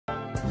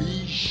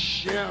we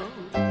shall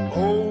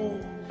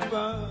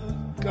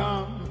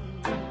overcome.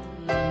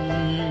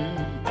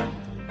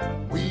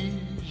 We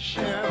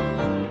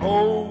shall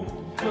overcome.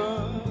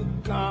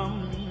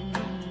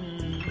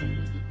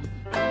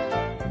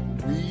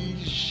 We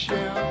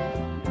shall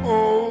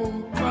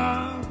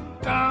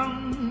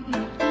overcome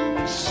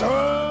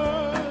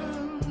someday.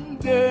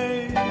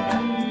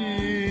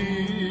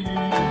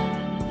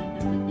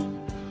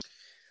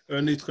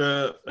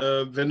 Notre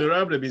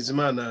vénérable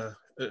Bizimana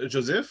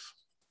Joseph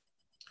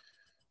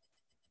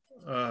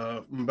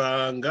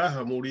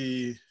mbanga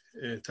muri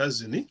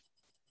États-Unis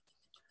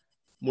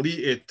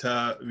muri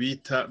eta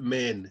bita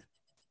Maine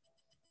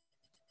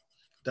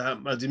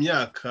maze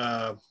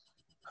imyaka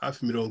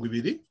hafi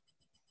 20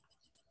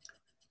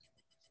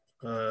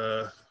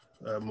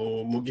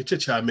 mu gice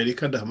ca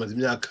Amerika ndahamaze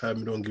imyaka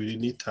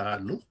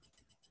 25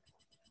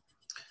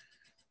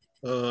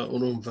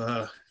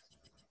 urumva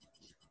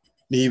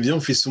ni ibyo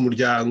mfise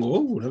umuryango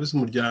urabise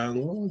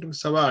umuryango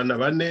ndabise abana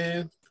 4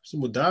 ndabise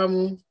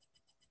umudamu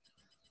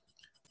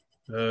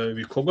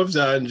ibikorwa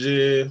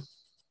vyanje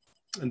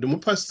ndi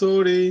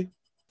umupastori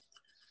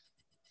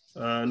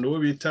n'uwo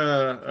bita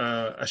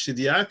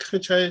archidiacre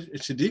cyangwa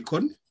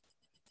archidicon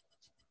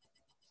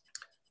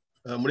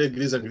muri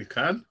Église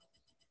anglicane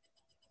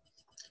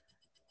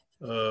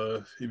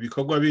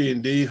ibikorwa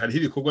bindi hariho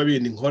ibikorwa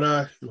bindi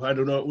nkora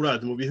iruhande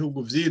urazi mu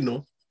bihugu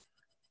vyino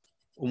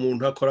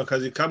umuntu akora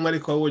akazi kamwe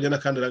ariko abonye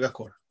n'akandi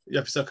aragakora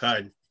yafise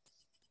akanya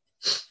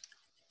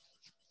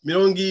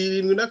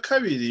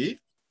 72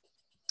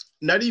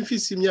 nari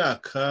mfise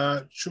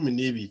imyaka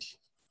 12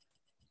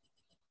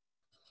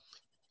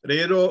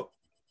 rero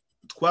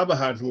twaba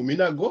ahantu mu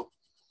Minago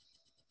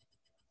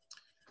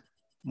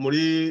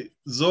muri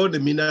zone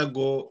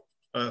Minago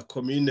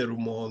commune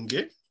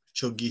Rumonge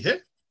cyo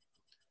gihe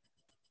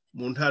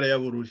mu ntara ya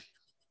Bururi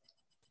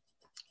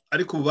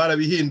ariko ubu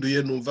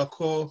barabihinduye numva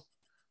ko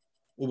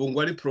ubu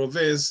ngo ari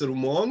province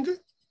Rumonge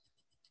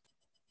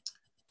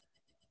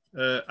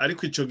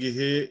ariko ico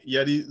gihe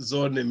yari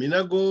zone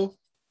Minago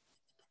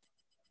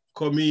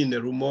commune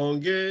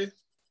Rumonge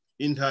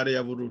intara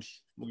ya Bururi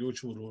mu gihugu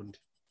cy'u Burundi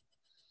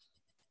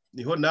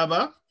niho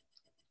naba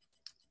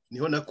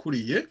niho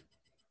nakuriye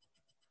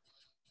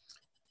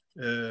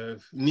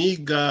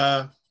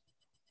niga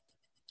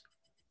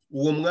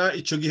uwo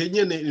ico gihe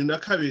nyene na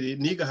kabiri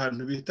niga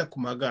ahantu bita ku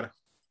Magara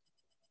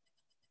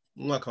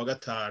mu mwaka wa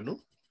 5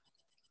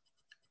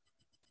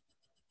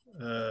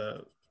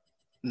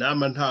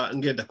 nama nta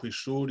ngenda ku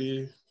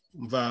ishuri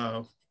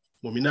mva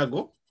mu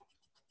Minago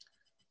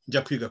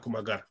njya kwiga ku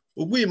Magara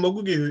ubwimo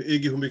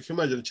bw'igihumbi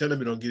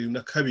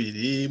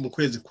 1972 mu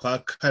kwezi kwa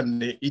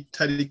 4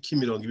 itariki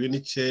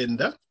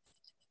 29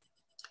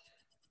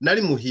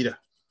 nari muhira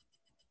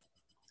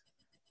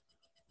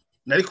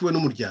nari kumwe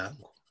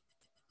n'umuryango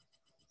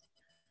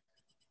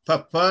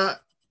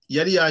papa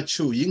yari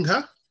yacuye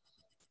inka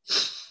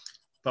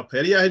papa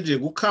yari yahejeje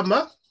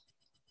gukama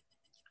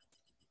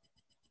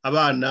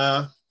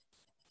abana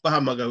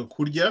bahamagawe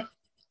kurya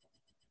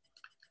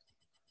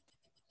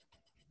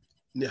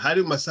ni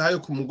hari masaha yo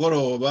ku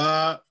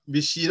mugoroba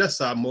bishira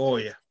saa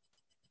moya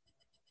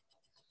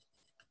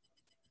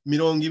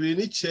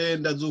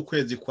 29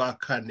 z'ukwezi kwa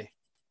 4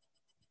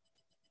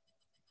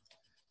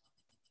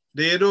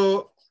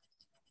 rero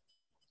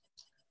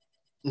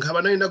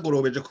nkaba nari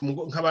nagorobeje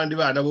nk'abandi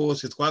bana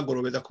bose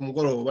twagorobeza ku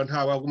mugoroba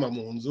nta waguma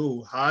mu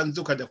nzu hanze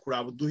ukajya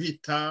kuraba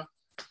uduhita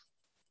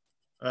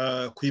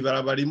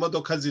kwibarabara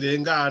imodoka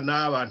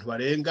zirengana abantu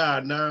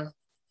barengana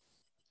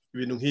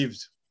ibintu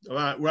nk'ivyo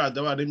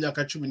urada abana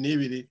imyaka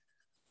 12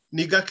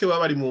 ni gake baba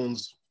bari mu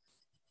nzu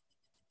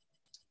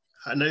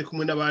nari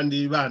kumwe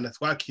n'abandi bana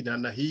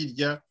twakinana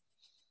hirya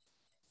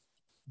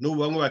n'ubu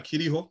bamwe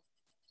bakiriho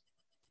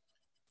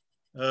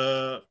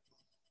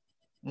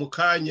mu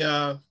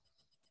kanya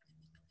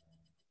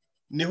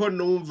niho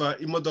numva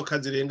imodoka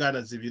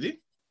zirengana zibiri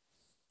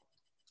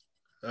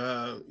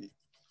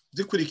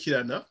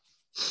zikurikirana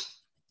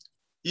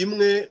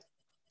imwe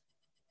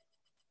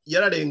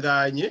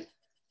yararenganye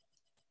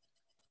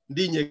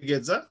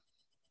ndinyegeza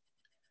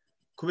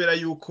kubera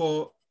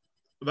yuko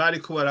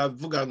bariko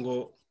baravuga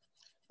ngo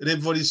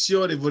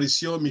revolution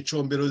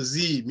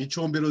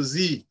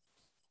micomberozi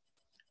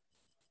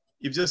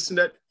ivyo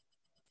sina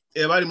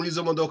bari muri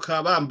zo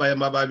modoka bambaye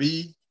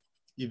amababi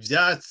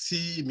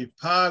ivyatsi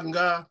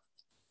imipanga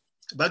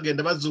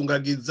bagenda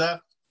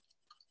bazungagiza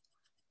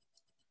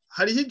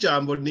hariho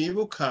ijambo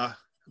nibuka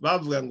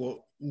bavuga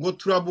ngo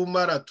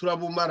turabumara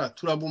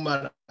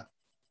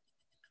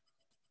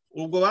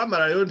ubwo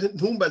bamara rero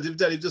ntumbaze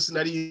ivyari byose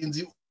nari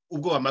nzi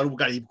ubwo bamara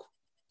ubwaribwo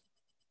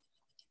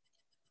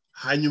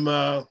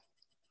hanyuma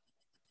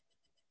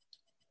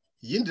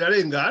yindi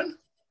rarengana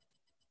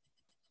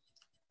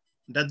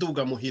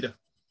ndaduga muhira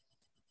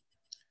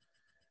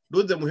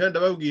ruze muhira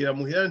ndababwira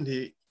muhira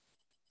nti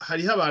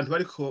hariho abantu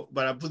bariko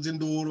baravuza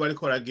induru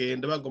bariko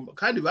baragenda bagomba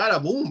kandi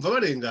barabumva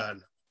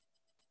barengana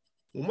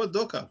mu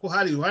modoka ko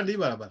hari iruhande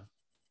y'ibarabara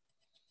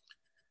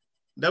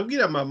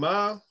ndabwira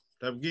mama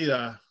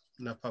ndabwira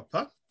na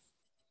papa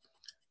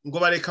ngo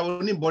bareka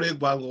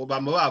n'imborerwa ngo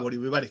bama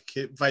baboriwe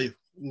bareke vayo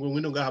ngo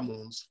ngwino ngaha mu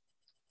nzu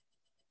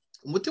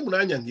umutima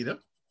uranyankira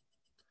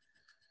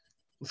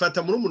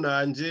mfata muri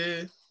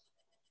umunanje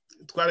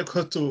twari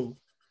ko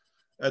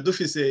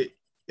dufise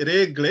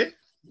regle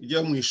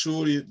yo mu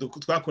ishuri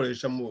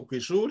twakoresha ku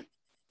ishuri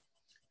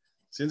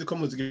sinzi ko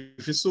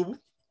muzigifise ubu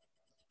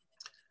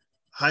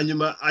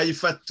hanyuma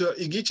ayifata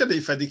igice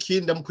ndayifata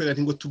ikindi amukwega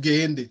nti ngo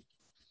tugende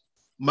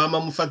mama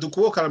mufata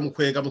ukuboko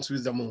aramukwega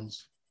musubiza mu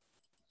nzu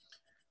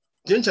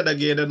jenca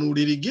ndagenda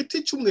nurira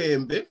igiti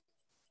cy'umwembe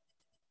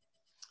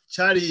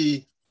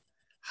cyari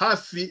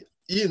hafi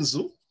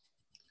y'inzu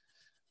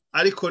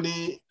ariko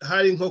ni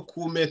hari nko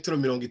ku metero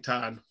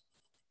 50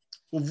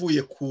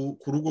 uvuye ku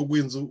rugo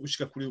rw'inzu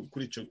ushika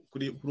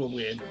kuri uwo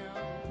mwembe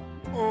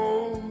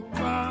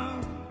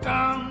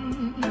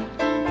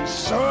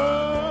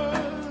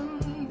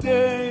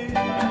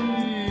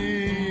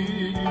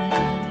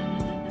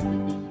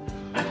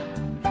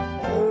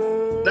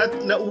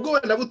na ubwo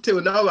wenda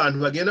butewe n'abo bantu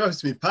bagenda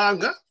bafite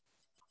imipanga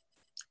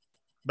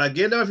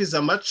bagenda bafise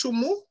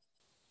amacumu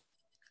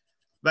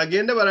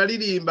bagenda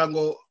bararirimba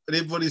ngo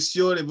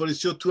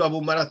revolution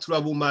turabumara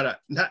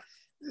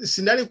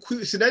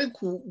sinari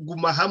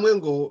kuguma hamwe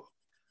ngo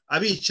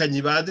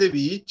abicanyi baze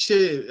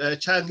bice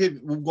canke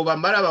ubwo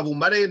bamara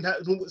babumare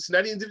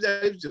sinari nzi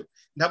byo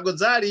ntabwo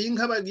zari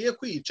inka bagiye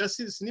kwica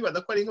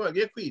sinibaza ko ari inka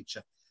bagiye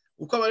kwica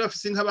uko abari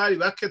bafise inka bari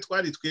bake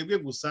twari twebwe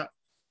gusa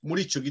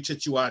muri ico gice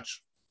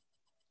cy'iwacu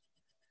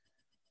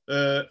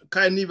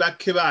kandi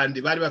bake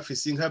bandi bari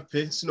bafise inka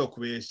pe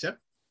sinokubeshya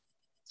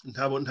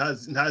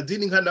nta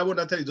zindi nka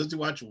nabona atari zo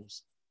ziwacu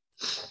gusa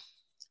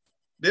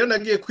rero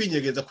nagiye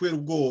kwinyegeza kubera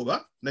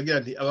ubwoba nagira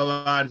nti aba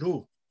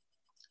bantu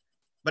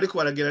bariko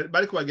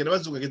bagenda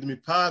bazungageza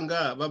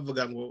imipanga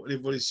bavuga ngo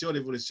revolution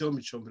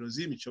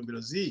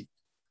micomberozi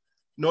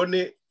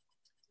none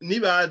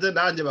nibaza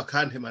nanje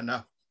bakantema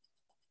naho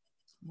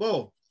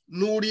bo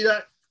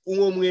nurira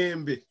uwo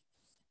mwembe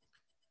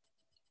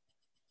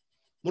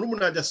muri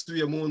umunanje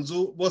asubiye mu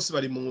nzu bose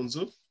bari mu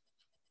nzu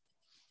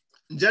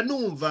nja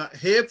numva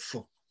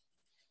hepfo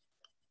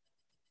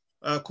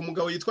ku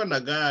mugabo yitwa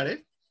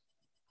Nagare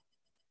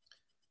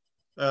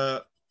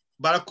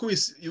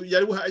barakubise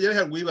yari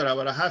haruguru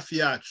barabara hafi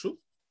yacu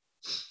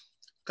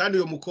kandi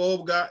uyo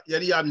mukobwa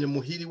yari yamye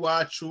muhiri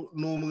wacu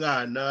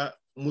n'umwana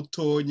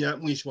mutonya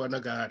mwishi wa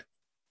Nagare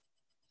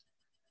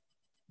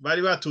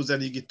bari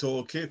batuzaniye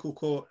igitoke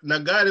kuko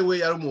Nagare we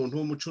yari umuntu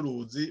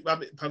w'umucuruzi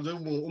bamwe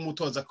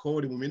umutoza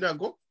kori mu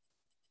Minago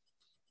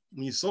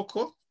mu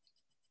isoko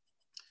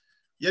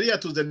yari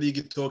yatuzaniye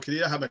igitoke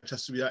rero hamaca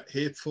asubira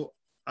hepfo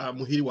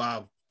muhiri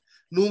wabo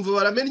numva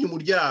baramenya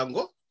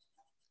umuryango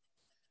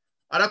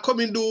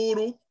arakoma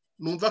induru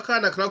numva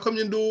kana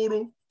karakomye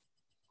induru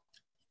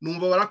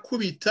numva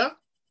barakubita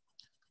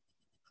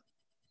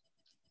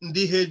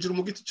ndi hejuru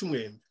mu giti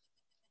cy'umwembe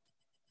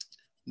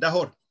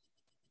ndahora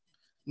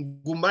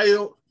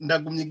ngumayo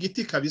ndagumye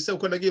igiti kabisa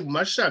uko nagiye mu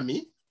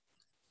mashami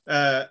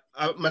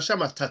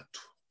amashami 3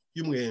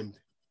 y'umwembe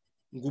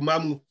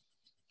ngumamwe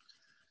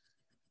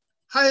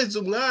haheze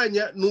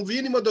umwanya numva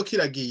iyi modoka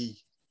iragiye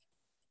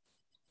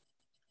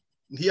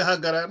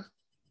ntiyahagarara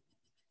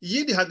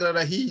iyindi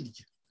hagarara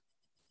hirya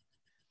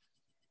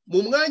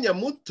mu mwanya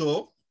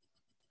muto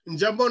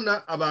nja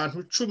mbona abantu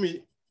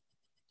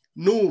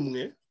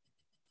 11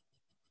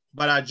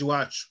 baraje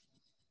iwacu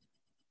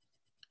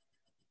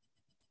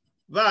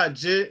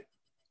baje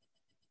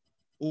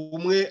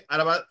umwe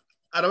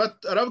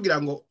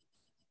arababwira ngo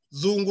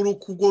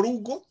zunguruka urwo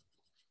rugo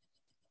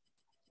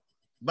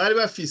bari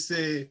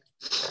bafise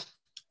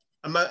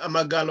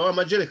amagalo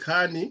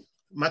amajerekani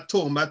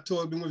mato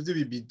bimwe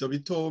vy'ibibido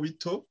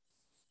bito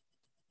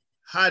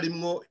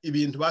harimwo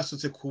ibintu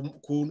basutse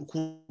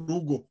ku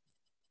rugo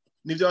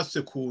nivyo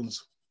basutse ku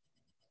nzu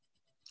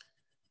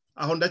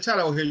aho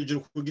ndacyaraho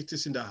hejuru ku giti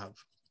sindahava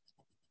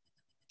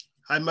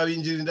hanyuma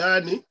binjira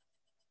indani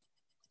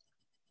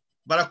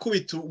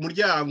barakubita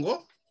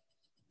umuryango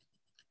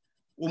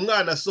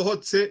umwana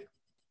asohotse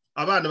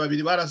abana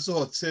babiri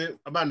barasohotse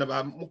abana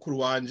ba mukuru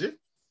wanje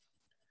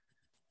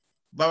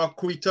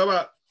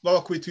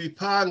babakubita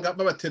ibipanga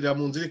babaterera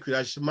mu nzu iri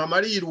kwirashe mama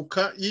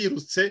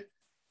yirutse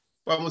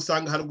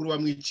bamusanga haruguru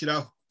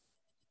bamwiciraho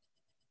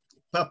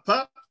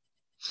papa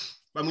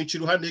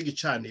bamwicira uruhande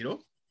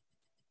y'igicaniro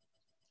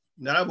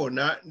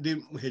narabona ndi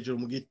hejuru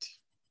mu giti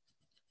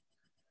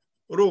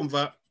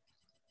urumva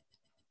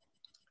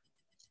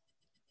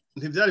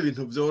ntibyari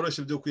ibintu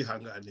byoroshye byo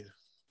kwihanganira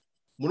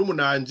muri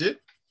umunanje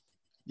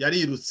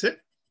yarirutse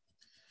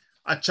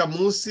aca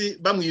munsi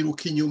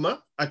bamwiruka inyuma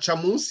aca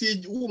munsi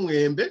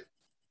y'umwembe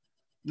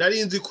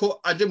narinzi ko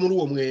aje muri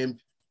uwo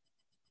mwembe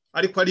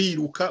ariko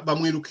ariruka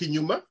bamwiruka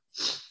inyuma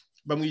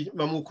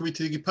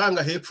bamukubitira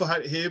igipanga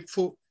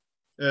hepfo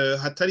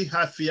hatari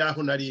hafi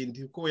yaho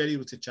narindi kuko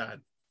yarirutse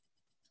cyane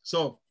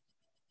so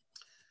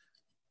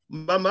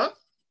mama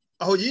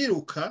aho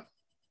yirutse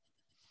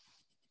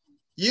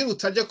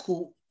aje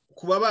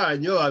kuba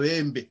banyo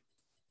abembe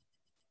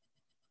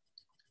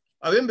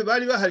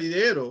bari bahari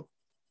rero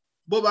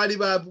bo bari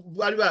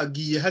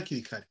bagiye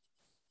hakiri kare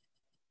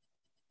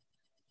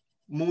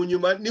mu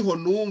nyuma niho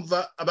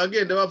numva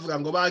abagenda bavuga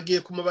ngo bagiye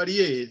ku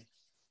mabariyeri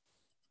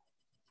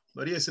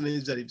bariyeri se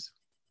n'ibyo ari byo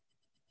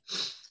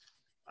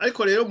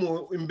ariko rero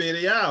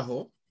imbere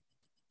yaho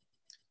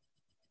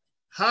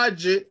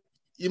haje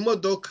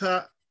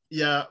imodoka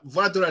ya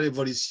voix de la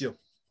révolution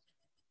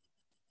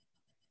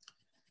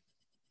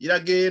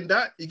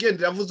igenda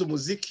iravuza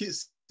umuziki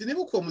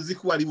sinibuka uwo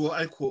muziki wari bo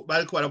ariko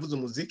bariko baravuza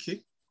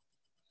umuziki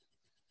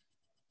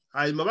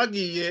hanyuma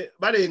bagiye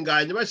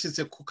barenganye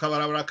bashitse ku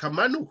kabarabara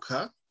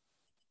kamanuka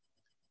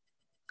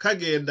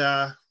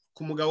kagenda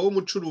ku mugabo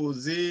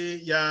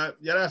w'umucuruzi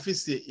yari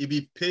afise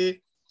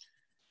ibipe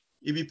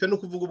no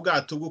kuvuga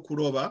ubwato bwo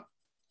kuroba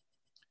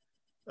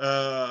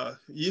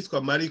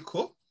yitwa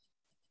Mariko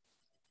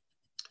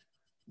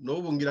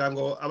n'ubu ngira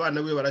ngo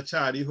abana be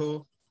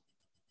baracyariho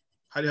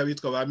hari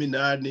abitwa ba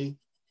Minani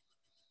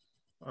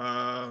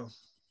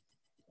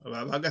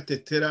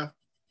bagatetera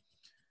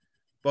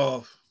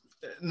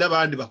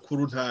n'abandi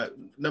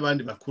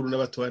bakuru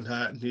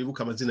n'abatoya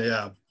ntibibuka amazina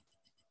yabo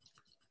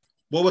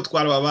bobo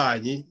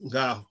twarababanyi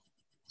ngaho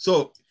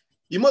so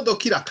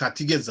imodoka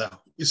irakata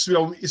igezaho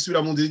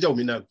isubira mu nzira ijya mu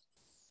Minago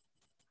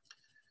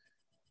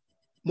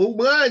mu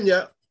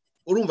mwanya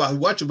urumva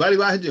iwacu bari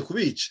bahejeje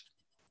kubica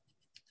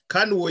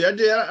kandi uwo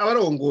yaje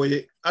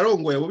arongoye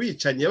abo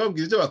bicanyi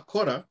yababwira ibyo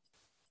bakora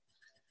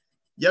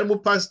yari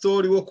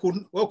umupasitori wo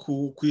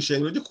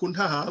kwishengero ryo ku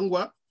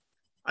Ntahangwa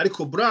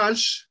ariko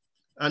branch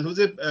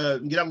antuze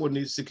ngira ngo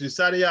ni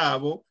secrétaire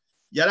yabo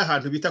yari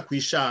ahantu bita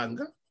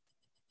kwishanga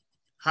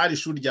hari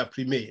ishuri rya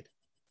primaire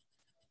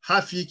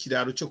hafi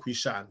y'ikiraro cyo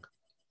kwishanga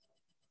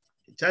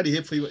cyari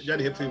hepfo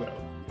y'ibara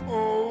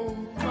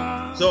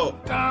so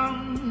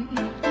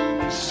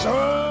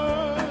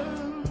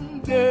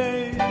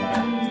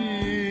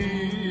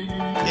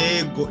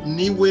ego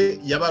niwe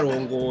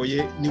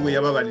yabarongoye niwe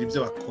yababarira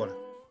ibyo bakora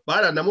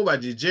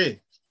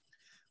baranamubajije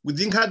ngo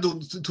inka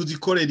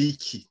tuzikorera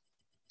iki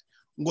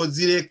ngo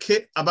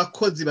zireke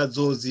abakozi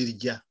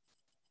bazozirya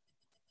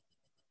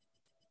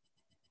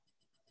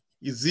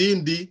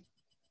izindi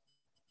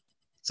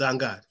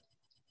zangare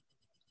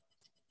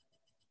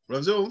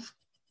uravyumva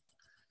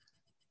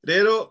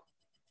rero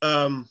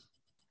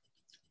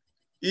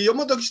iyo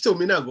modoka ishitse mu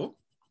Minago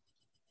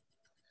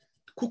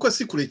kuko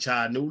si kure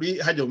cyane uri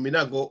hajya mu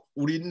Minago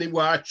uri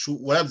n'iwacu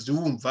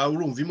waravyumva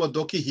urumva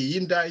imodoka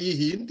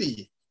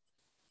yihindiye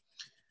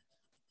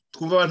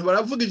twumva abantu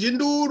baravugije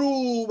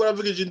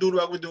induru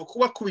bagwiye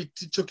kuba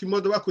kubita ico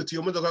kimodoka bakwita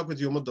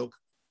iyo modoka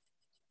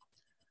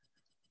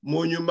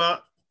mu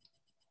nyuma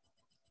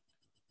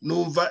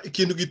numva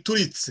ikintu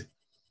gituritse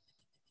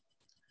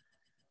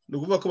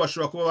nukuvuga ko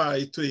bashobora kuba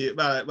barayituye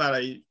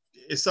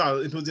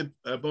essence intuze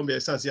bombe ya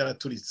essence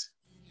yaraturitse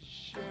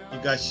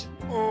igashya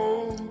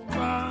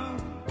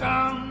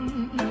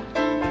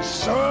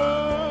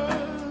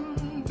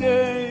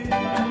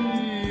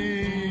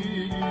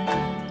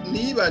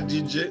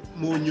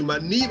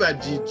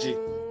nibajije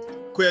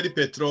ko yari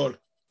petrol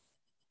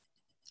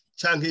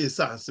canke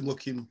essence mo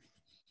kimwe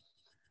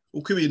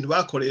uko ibintu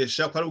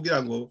bakoresha ko ari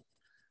kugira ngo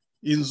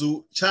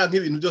inzu canke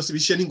ibintu byose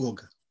bishe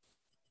n'ingoga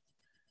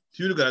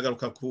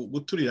birugaragaruka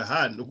guturira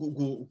hano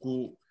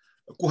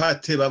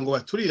kuhateba ngo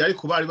baturire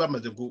ariko bari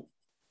bamaze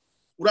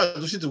uraza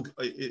ushize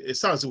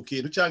essence ku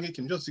kintu canke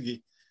ikintu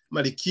cyose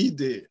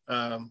marikide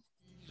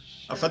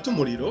afata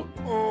umuriro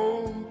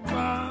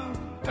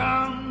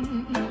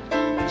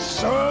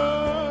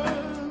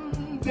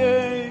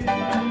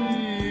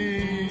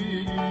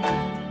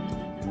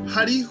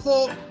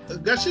hariho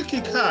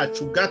gashiki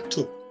kacu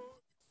gato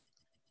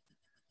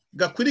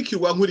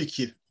gakurikirwa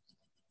nkurikira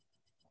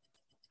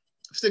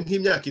ufite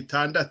nk'imyaka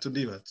 6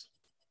 ndibaza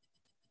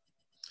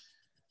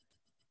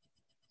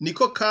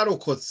niko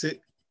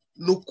karokotse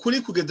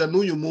nukuri kugeza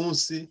n'uyu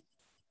munsi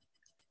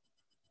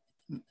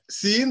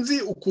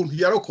sinzi ukuntu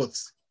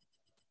yarokotse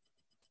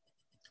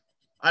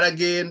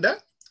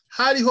aragenda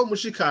hariho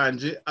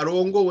mushikanje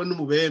arongowe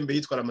n'umubembe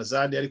yitwa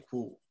Ramazani ari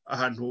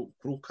ahantu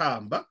ku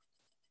Rukamba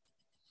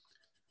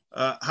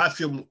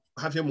hafi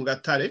yo mu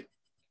Gatare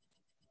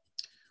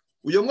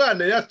uyo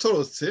mwana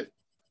yatorotse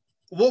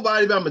ubo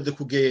bari bamaze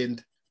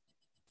kugenda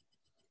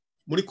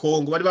muri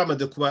Kongo bari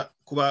bamaze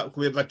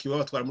kubevakiwa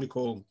batwara muri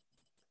Kongo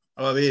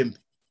ababembe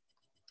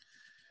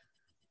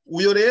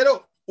uyo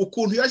rero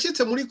ukuntu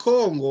yashitse muri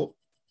Kongo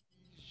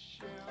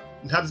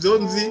ntavyo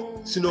nzi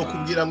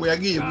sinokubwira ngo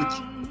yagiye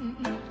gutya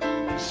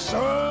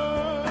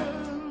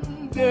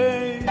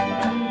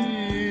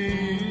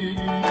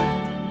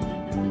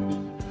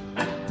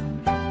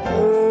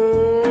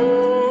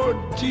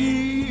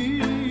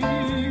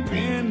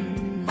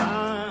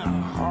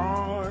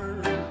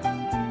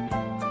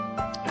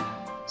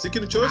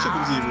ikintu cyose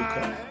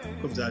kuvyibuka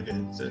uko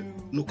byagenze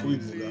no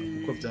kubivuga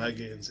uko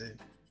byagenze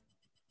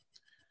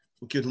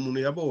ukintu umuntu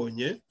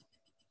yabonye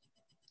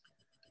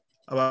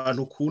abantu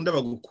ukunda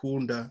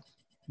bagukunda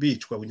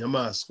bicwa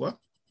bunyamaswa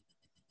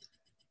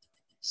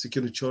si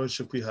ikintu cyose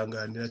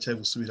kwihanganira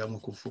cyangwa gusubiramo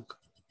kuvuga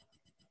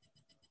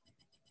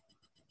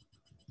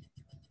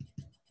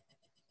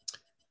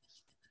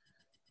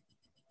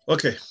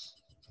okay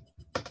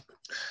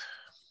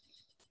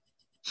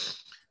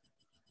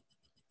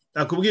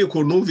nakubwiye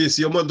ukuntu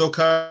numvise iyo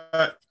modoka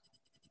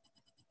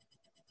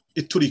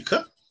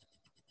iturika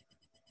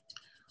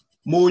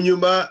mu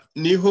nyuma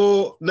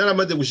niho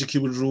naramaze gushika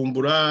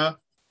Bujumbura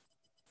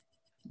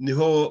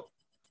niho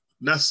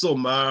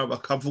nasoma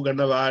bakavuga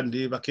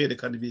n'abandi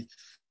bakerekana ibi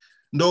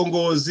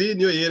ndongozi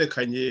niyo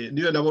yerekanye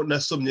niyo nabo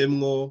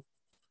nasomyemwo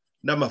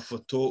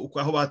n'amafoto uko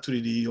aho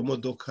batuririye iyo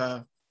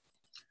modoka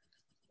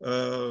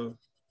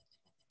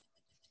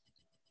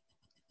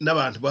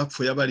n'abantu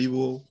bapfuye abari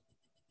bo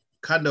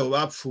kandi abo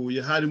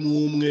bapfuye harimo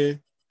umwe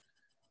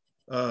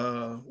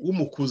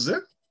w'umukuze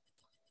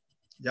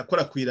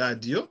yakora ku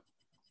radio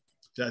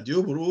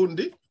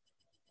Burundi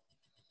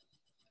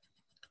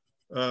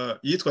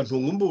yitwa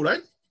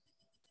Ntungumburanye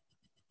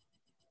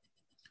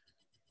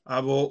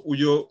abo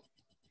uyo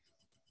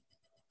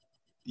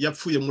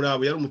yapfuye muri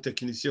abo yari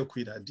umutekinisiye ku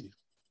radio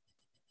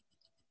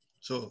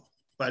so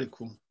bari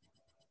kumwe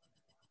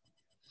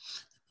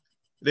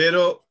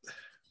rero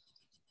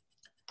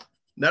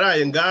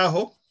naraye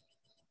ngaho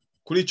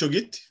kuri ico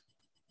giti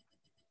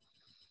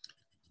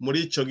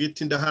muri ico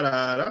giti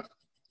ndaharara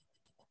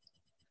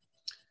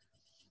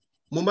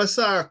mu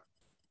masaha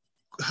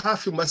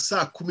hafi mu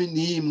masaha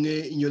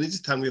 11 inyoni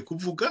zitanguye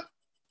kuvuga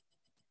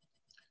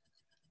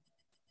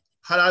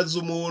haraza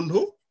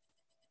umuntu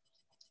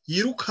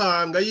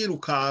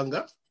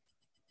yirukanga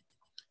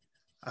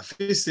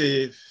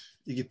afise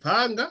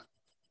igipanga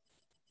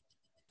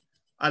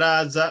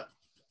araza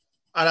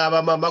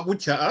araba mama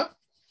gutya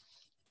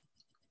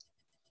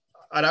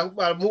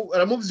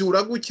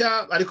aramuvyura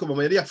gutya ariko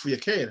mama yari yapfuye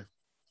kera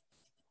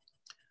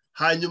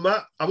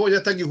hanyuma abonye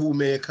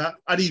atagihumeka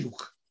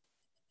ariruka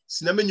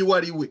sinamenye uwo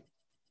ari we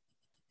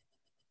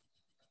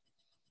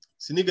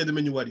sinigeze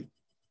menya uwo ari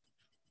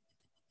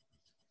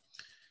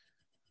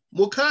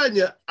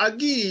mukanya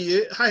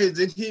agiye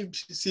haheze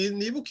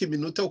sinibuka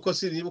iminota uko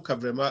sinibuka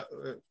vraiment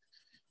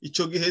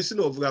ico gihe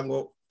sinovuga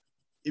ngo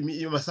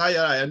amasaha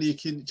yaraya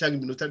niki cyangwa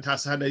iminota nta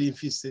saha nari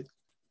mfise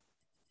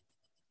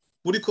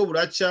buriko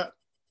buraca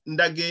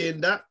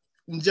ndagenda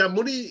nja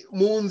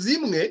mu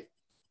nzimwe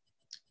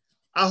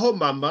aho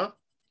mama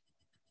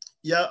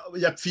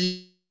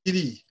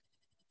yapfiriye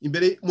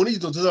imbere muri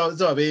izo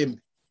z'ababembe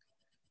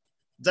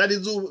zari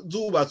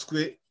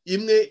zubatswe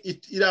imwe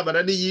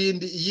irabana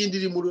n'iyindi iyindi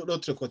iri muri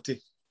l'autre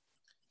côté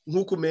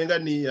nkuko umenga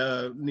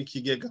ni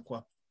kigega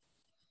kwa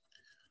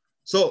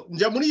so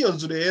nja muri iyo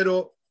nzu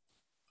rero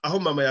aho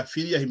mama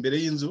yapfiriye imbere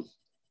y'inzu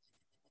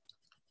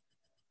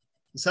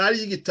nsari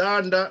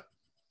y'igitanda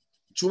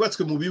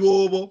cyubatswe mu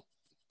bibobo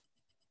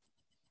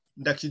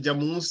ndakijya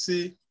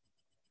munsi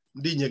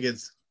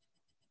ndinyegeza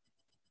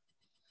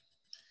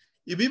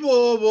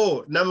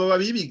ibibobo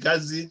n'amababi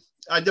y'ibigazi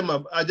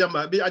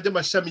ajya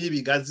amashami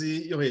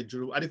y'ibigazi yo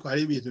hejuru ariko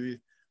hari ibintu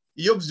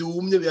iyo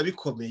byumye biba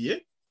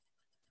bikomeye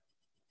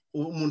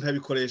umuntu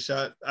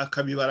abikoresha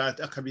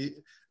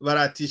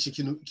akabibaratisha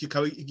ikintu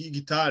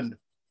igitanda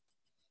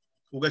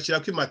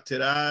ugashirako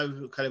imatera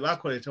kare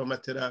bakoresha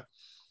amatera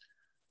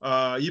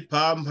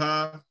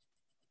y'ipampa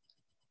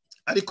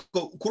ariko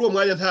kuri uwo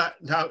mwanya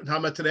nta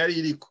matera yari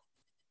iriko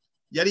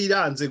yari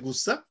iranze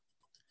gusa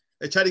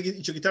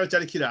ico gitanda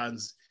cyari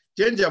kiranze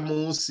genja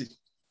munsi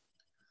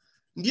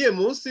ngiye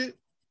munsi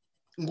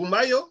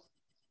ngumayo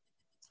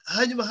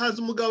hanyuma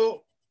haza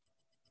umugabo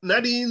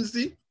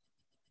narinzi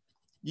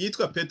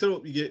yitwa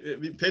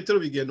Petero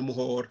bigenda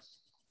umuhora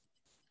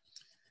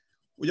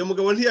uyo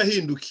mugabo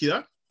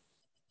ntiyahindukira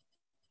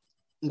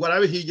ngo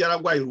arabe hirya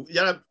aragwaye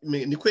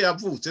niko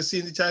yavutse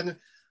sinzi cyane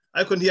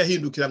ariko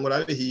ntiyahindukira ngo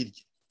arabe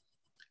hirya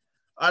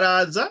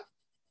araza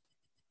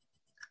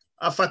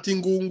afata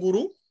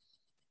ingunguru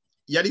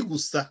yari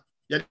gusa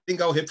yari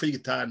ngaho hepfo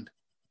y'igitanda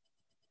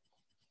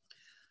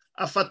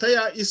afata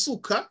ya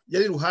isuka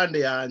yari ruhande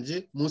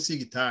yanje munsi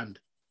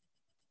y'igitanda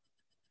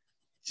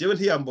jewe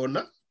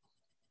ntiyambona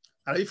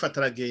arayifata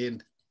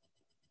aragenda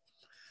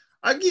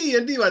agiye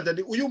ndibaza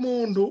ndi uyu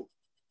muntu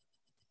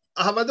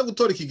ahamaze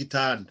gutora iki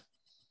gitanda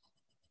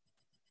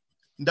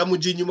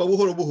ndamugiye inyuma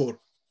buhoro buhoro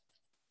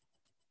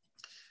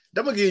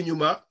ndamugiye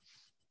inyuma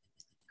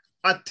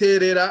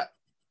aterera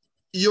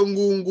iyo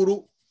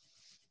ngunguru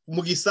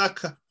mu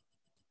gisaka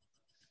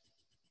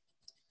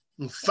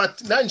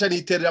nanje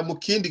niterera mu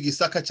kindi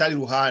gisaka cyari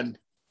ruhande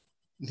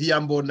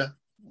ntiyambona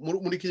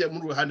muri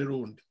ruhande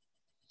rundi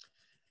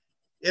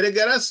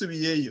erega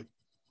yarasubiyeyo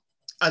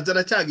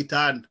azana cya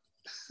gitanda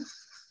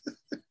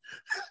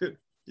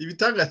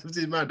ibitangaza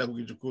by'Imana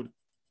kugije ukuri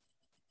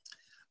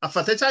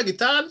afata cya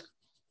gitanda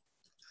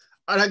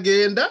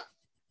aragenda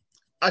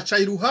aca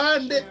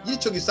iruhande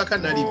y'icyo gisaka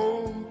narimo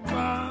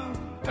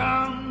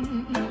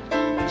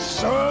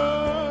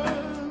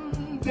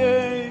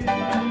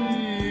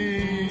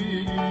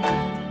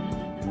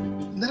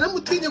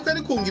naramutinye ko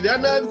ari kungirira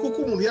nabi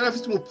kuko umuntu yari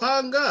afite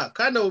umupanga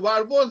kandi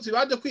abo bose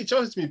baje kwica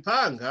bafite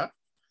imipanga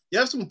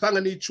yari afite umupanga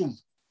n'icuma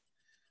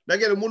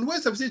nagera umuntu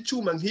wese afite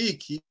icuma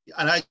nk'iki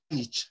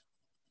aranyica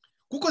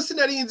kuko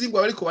sinarinzi ngo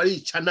ariko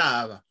barica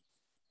naba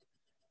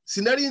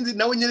sinarinzi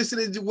nawe nyene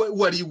sinzi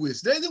wari we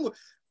sinzi ngo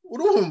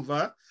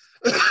urumva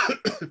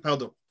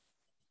pardon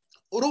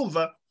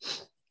urumva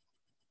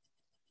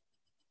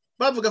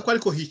bavuga ko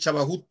ariko hica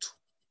abahutu.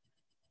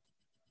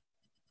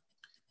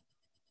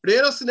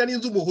 Rero sinari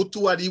nzi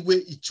umuhutu wariwe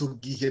icyo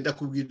gihe,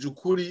 ndakubwije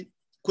ukuri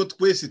ko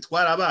twese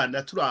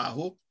twarabana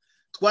turaho,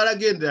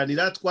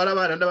 twaragenderanira,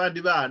 twarabana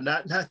n'abandi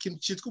bana, nta kintu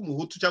cyitwa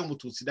umuhutu cyangwa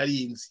umututsi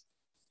nari nzi.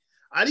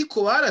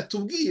 Ariko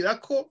baratubwira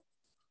ko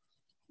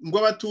ngo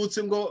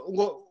abatutsi ngo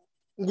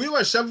iyo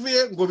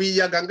bashavuye ngo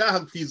biyaga ngaha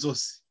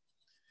kwizosi.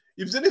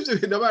 Ibyo nivyo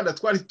bintu abana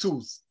twari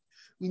tuzi.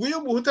 Ngo iyo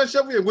umuhutu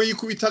ashavuye ngo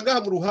yikubita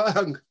ngaha mu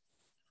ruhanga.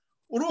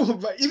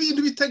 Urumva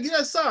ibintu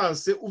bitagira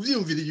sanse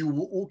uvyumviriye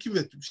ubu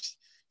ukivuga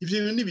ibyo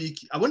bintu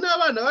nibiki. Abo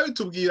n'abana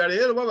babitubwira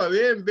rero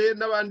bababembe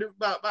n'abandi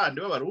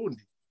bandi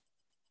b'abarundi.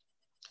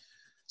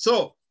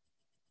 So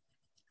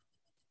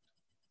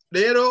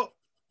rero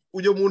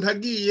uyo muntu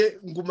agiye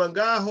nguma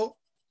ngaho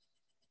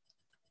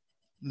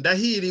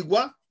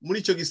ndahirirwa muri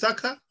icyo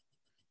gisaka.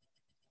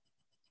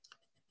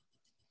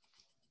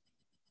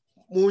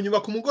 Mu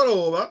nyuma ku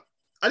mugoroba,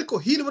 ariko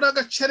hiribura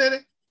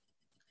agacerere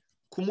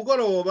ku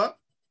mugoroba,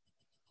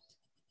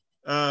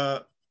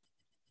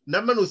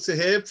 namanutse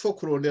hepfo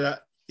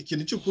kurondera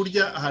ikintu cyo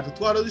kurya ahantu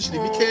twara dushira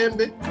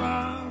imikembe.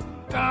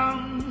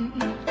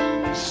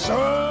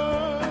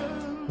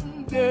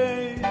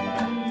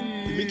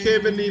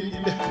 Imikembe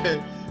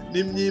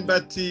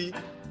n'imyimbati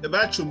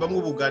bacumbamwe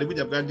ubugari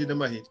burya bwandi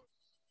n'amaheri.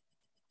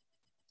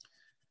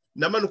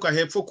 Namanuka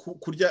hepfo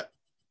kurya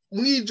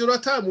mwijoro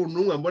ata muntu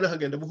numwe mbona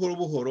hagenda buhoro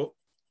buhoro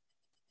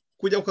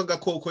kujya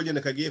ukagakoko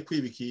nyene kagiye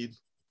kwiba ikintu.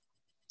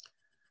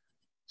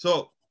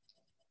 So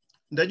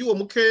ndaje uwo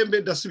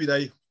mukembe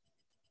ndasubirayo.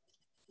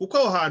 Uko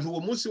aho hantu uwo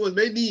munsi wose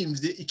nari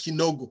nimvye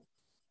ikinogo.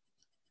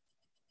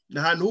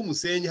 N'ahantu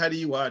h'umusenyi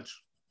hari iwacu.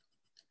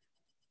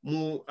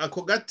 Mu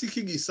ako gati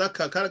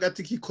k'igisaka kara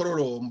gati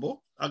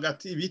k'ikororombo,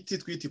 agati ibiti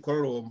twita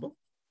ikororombo.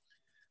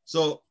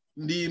 So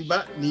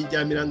ndimba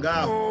nijyamira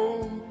ngaho.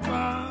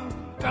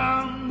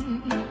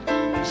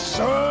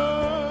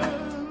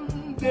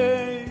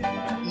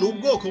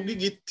 N'ubwoko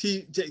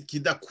bw'igiti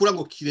kidakura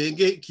ngo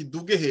kirenge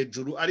kiduge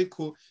hejuru,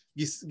 ariko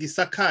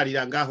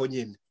gisakarira ngaho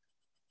nyene.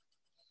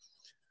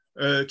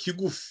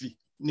 Kigufi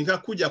ni nka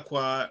kujya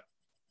kwa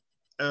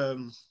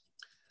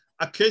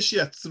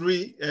acacia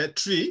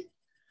tree,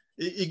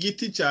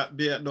 igiti cha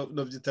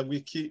no vyita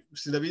bwiki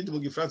sinabindi mu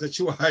gifaransa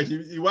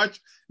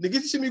iwacu, ni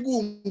igiti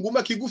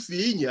cy'imigunguma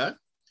kigufinya,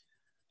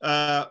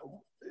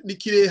 ni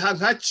kireha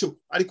nkacyo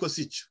ariko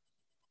sico.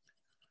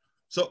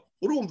 So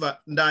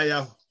urumva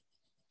ndayaho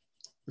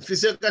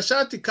mfise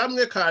agashati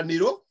kamwe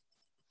kaniro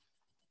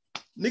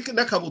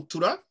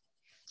n'akabutura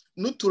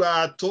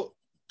n'uturato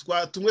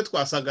tumwe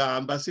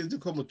twasagamba, sinzi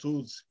ko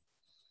mutuzi,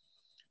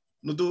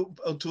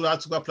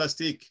 n'uturato twa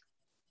plastique.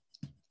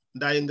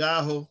 Ndaye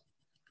ngaho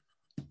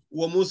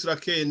uwo munsi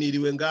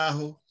rakeniriwe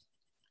ngaho,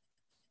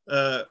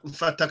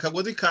 mfata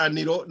akagozi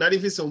kaniro nari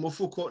mfise mu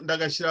mufuko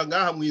ndagashira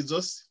ngaha mu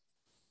izosi.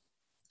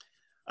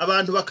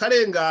 Abantu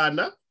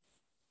bakarengana,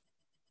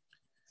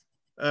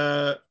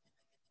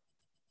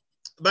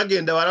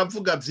 bagenda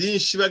baravuga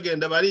byinshi,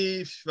 bagenda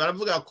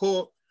baravuga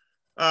ko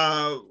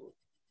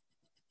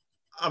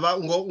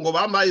ngo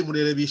bamaye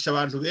murere bisha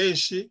abantu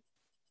benshi.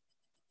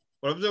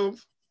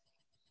 Urabyumva?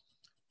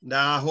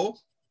 Ndaho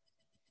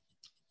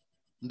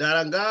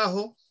ndara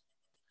ngaho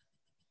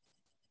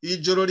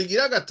ijoro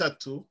rigira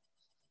gatatu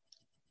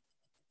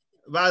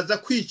baza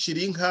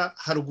kwicira inka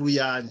haruguru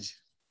yanje.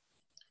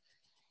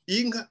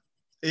 Inka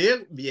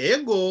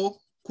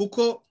yego,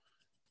 kuko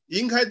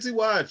inka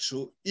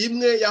z'iwacu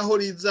imwe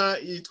yahoriza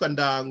yitwa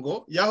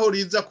Ndango,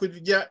 yahoriza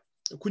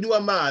kunywa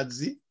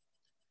amazi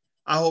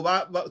aho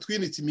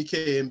twinitse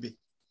imikembe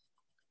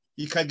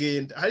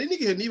ikagenda. Hari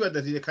n'igihe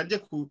nibadarire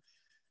kanje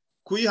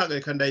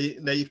kuyihagarika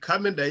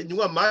ndayikame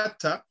ndayinywa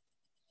amata,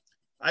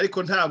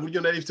 ariko nta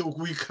buryo nari mfite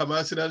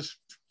kuyikama,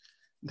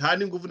 nta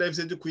n'ingufu nari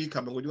mfite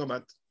kuyikama ngo nywe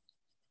amata.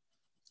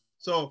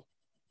 So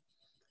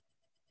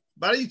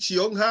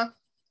bariciyo nka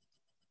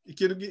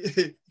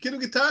ikintu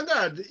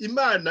gitangaje,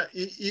 Imana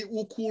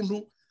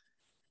ukuntu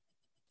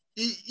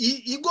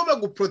igomba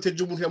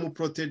guprotege umuntu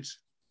yamuprotege.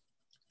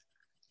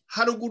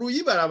 Haruguru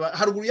yibaraba,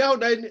 haruguru yaho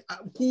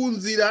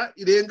kunzira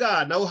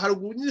irengana aho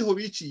haruguru niho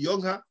biciye iyo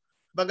nka,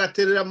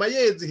 bagaterera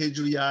amayezi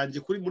hejuru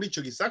yanje muri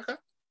ico gisaka,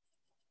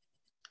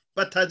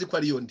 batazi ko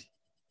ari yo ndi.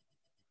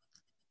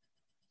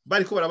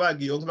 Bariko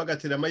barabaga iyo nka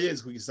bagaterera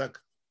amayezi ku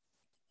gisaka.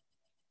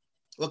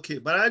 Okay,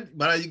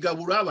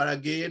 barayigabura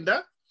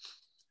baragenda,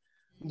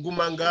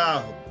 nguma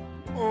ngaho.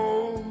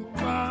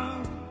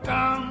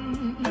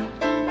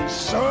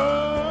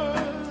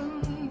 Someday,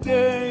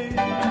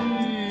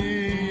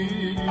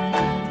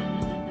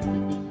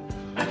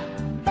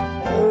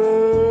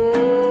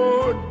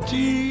 oh,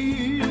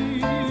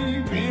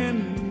 deep in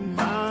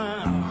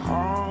my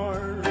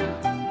heart,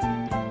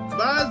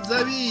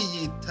 baza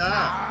biyita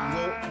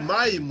ngo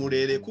mayi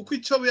murere, kuko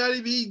ico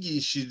byari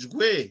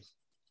bigishijwe,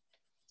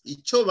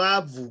 ico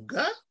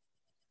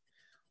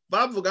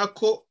bavuga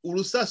ko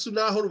urusasu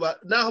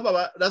naho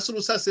barasa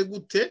urusase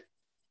gute,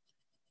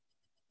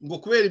 ngo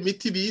kubera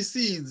imiti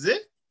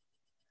bisize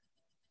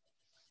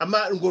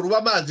ngo ruba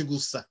amazi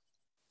gusa.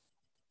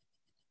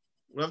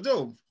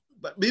 Uravyumva?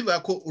 Bivuga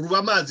ko ruba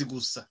amazi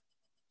gusa.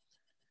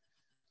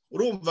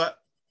 urumva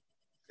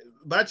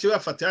baciye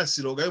bafata ya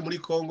siroga yo muri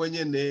Kongo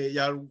nyene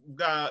ya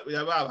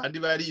babandi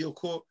bariyo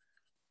ko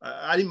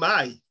ari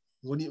mayi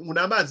ngo ni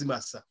amazi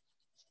masa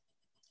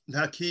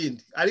nta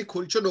kindi.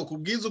 Ariko ico no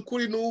kubwiza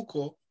ukuri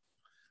nuko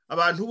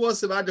abantu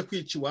bose baje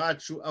kwica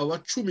iwacu abo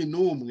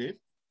 11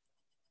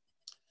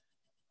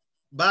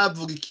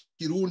 bavuga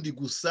ikirundi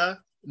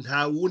gusa,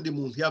 nta wundi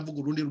muntu yavuga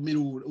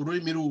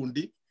ururimi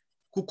rundi,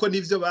 kuko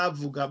nivyo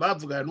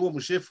bavugana n'uwo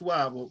mushefu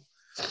wabo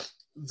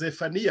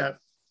Zefania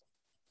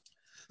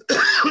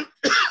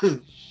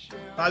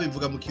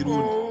babivuga mu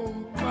kirundi.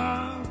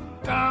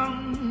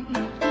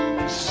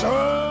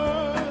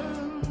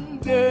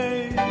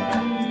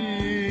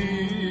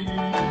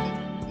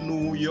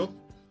 Nuyo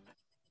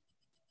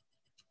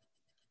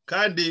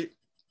kandi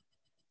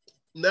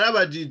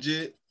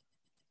narabajije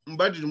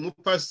mbajije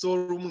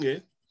umupastori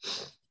umwe,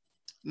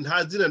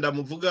 nta zina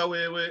ndamuvuga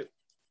wewe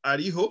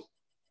ariho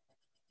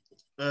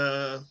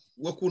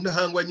wo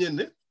kuntahangwa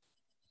nyene,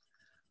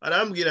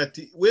 arambwira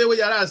ati wewe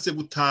yaranse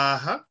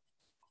gutaha,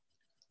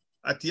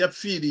 ati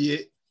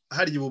yapfiriye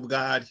hari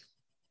ububwari,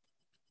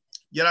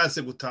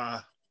 yaranse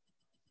gutaha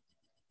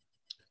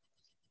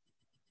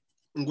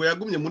ngo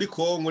yagumye muri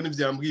Kongo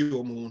n'ivyambwiye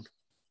uwo muntu.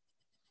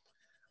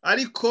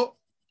 Ariko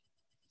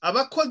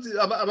abakozi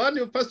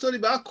abandi pastori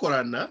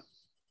bakorana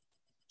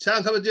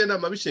canke abagenda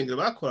amabishengero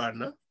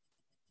bakorana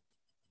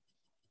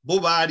bo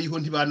bariho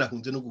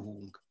ntibanahunze no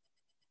guhunga.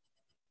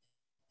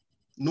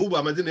 Nubu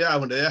amazina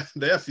yaho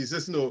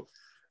ndayafise sino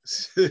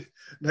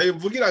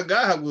ntayumvugira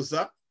ngaha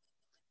gusa,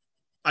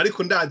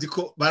 ariko ndazi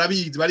ko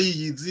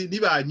bariyizi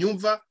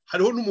nibanyumva.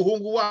 Hariho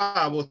n'umuhungu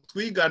wabo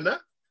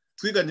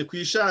twiganye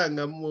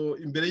kwishanga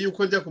imbere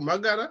yuko njya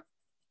kumagara,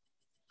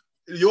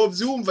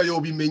 yovyumva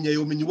yomenya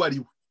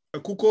uwariwe,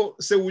 kuko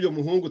se w'uyo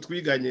muhungu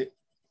twiganye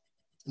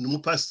ni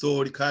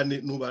umupastori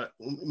kandi nuba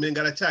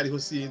umenga aracyariho,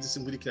 sinzi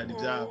sinkurikirana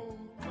ivyabo.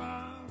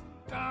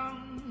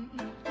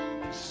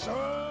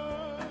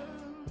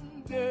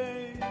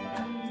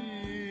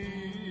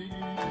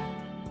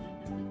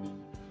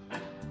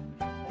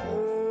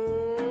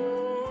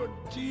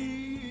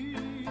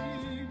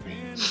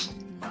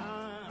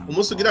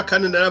 Umunsi ugira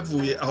kandi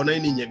naravuye aho nari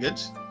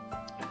ninyegeje,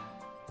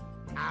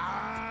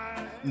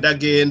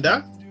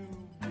 ndagenda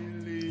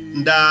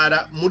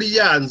ndara muri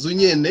ya nzu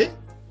nyene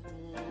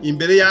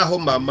imbere yaho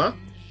mama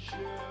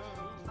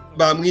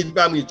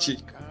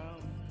bamwiciye.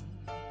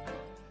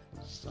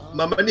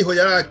 Mama niho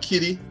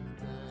yarakiri,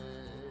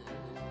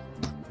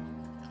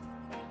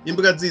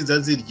 imbwa ziza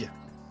zirya,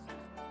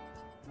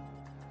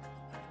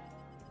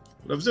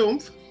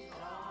 uravyumva?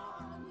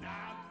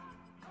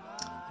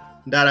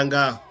 Ndara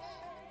ngaho,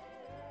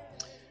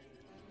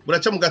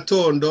 buraca mu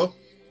gatondo,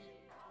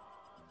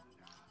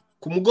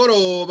 ku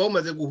mugoroba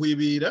umaze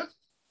guhwibira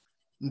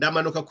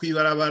ndamanuka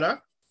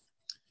kwibarabara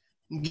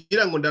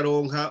ngira ngo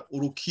ndaronka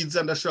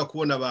urukiza, ndashobora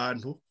kubona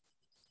abantu.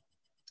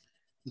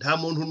 Nta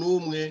muntu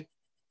n'umwe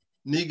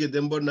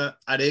nigeze mbona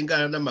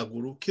arengana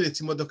n'amaguru,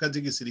 kiretse imodoka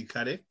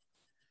z'igisirikare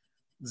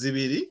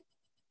zibiri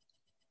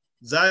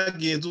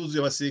zagiye zuzuye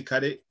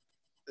abasirikare.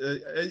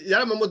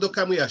 Yari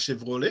amamodoka amwe ya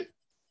Chevrolet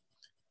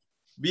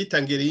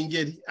bita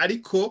Ngeri,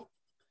 ariko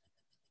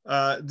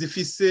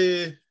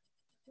zifise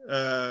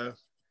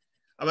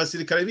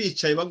abasirikare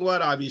bicaye bagwa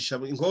barabisha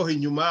ingoho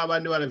inyuma,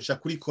 abandi barabisha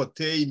kuri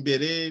kote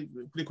imbere,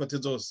 kuri kote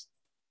zose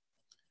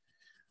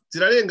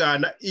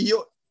zirarengana.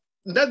 Iyo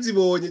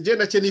ndazibonye je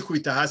nake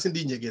nikubita hasi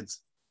ndinyegeza,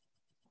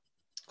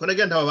 ko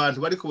nagenda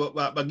abantu bariko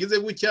bagize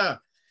gutya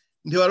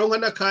ntibaronka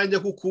nakanja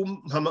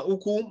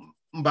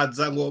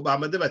kukumbaza ngo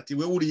bamaze bati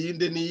we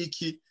urinde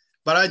niki,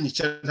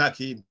 baranyica nta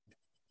kindi.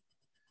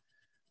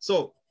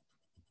 So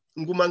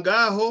nguma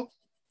ngaho,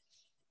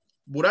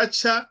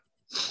 buraca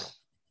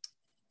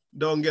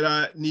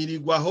ndongera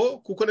nirigwaho,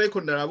 kuko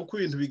nariko ndaraba uko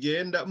ibintu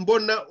bigenda.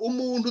 Mbona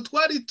umuntu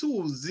twari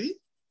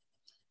tuzi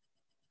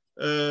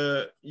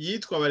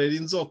yitwa Barera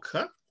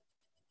Inzoka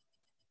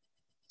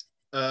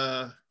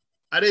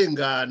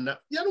arengana.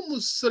 Yari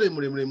umusore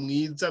muremure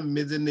mwiza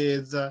ameze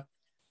neza,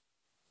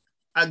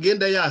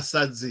 agenda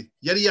yasaze,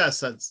 yari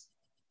yasaze,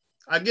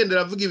 agenda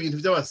aravuga ibintu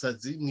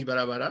by'abasazi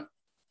mwibarabara,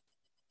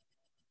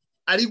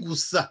 ari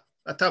gusa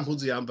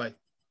atampuzu yambaye.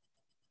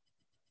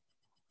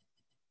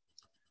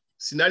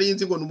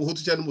 Sinarinzi ngo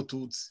numuhutu cyane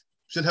umututsi,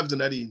 je ntavyo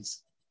narinzi.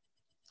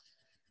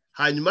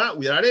 Hanyuma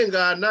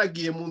uyararengana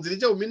agiye mu nzira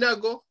ijya mu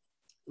Minago,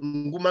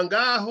 nguma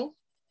ngaho.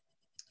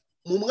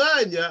 Mu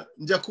mwanya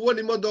njya kubona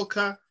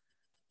imodoka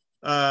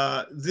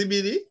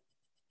zibiri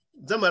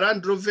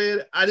z'Land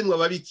Rover arimwe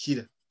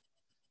ababikira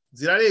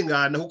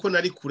zirarengana, kuko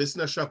nari kure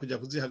sinashaka kujya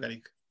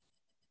kuzihagarika,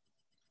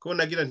 ko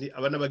nagira nti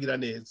abana bagira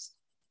neza.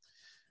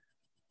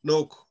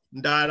 Noko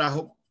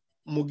ndaraho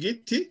mu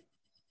giti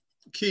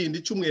kindi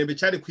cy'umwembe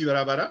cyari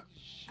kwibarabara,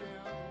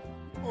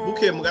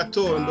 bukeye mu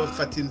gatondo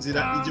fata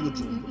inzira ijya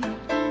Bujumbura.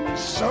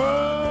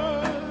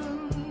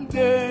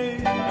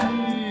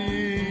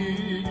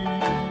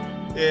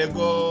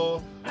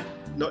 Ego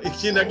no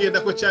ikindi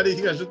agenda ko cyari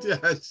ingashuti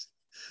yaje,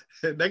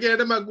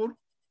 ndagenda amaguru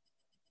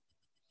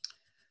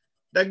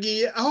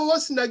ndagiye aho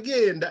hose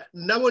nagenda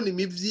nabona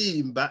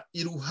imivyimba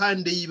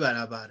iruhande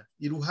y'ibarabara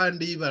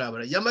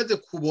yamaze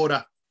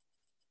kubora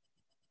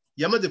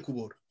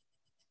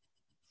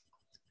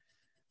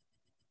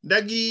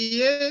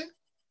ndagiye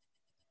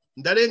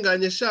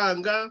ndarenganye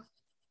shanga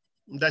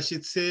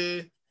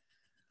ndashitse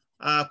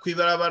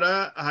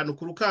kwibarabara ahantu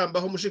ku rukamba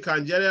aho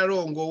mushikanje yari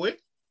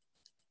yarongowe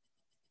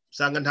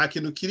usanga nta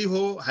kintu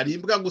kiriho hari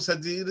imbwa gusa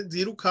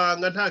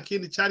zirukanga nta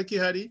kindi cyari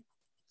kihari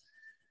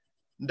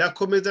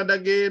ndakomeza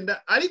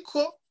ndagenda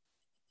ariko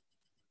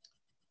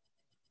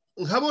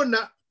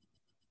nkabona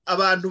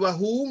abantu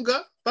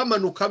bahunga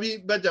bamanuka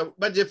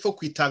baje pfo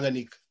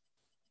kwitanganika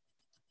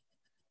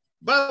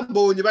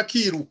bambonye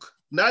bakiruka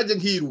naje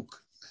nkiruka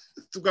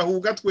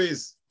tugahunga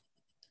twese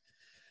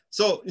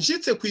so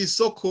nshitse ku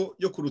isoko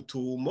yo ku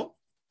Rutumo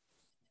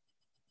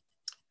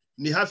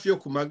ni hafi yo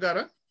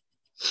kumagara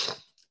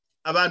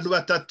abantu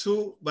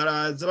batatu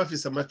baraza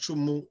bafise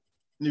amacumu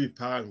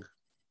n'ibipanga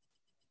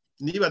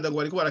nibaza ngo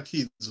bariko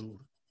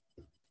barakizura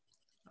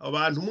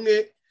abantu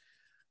umwe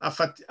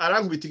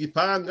arankubita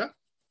igipanga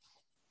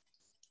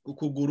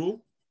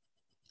ukuguru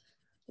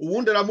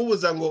uwundi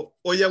aramubuza ngo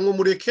oya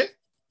mureke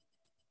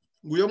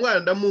ngo uyo mwana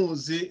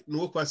ndamuzi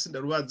nuwo kwa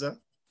Sindarubaza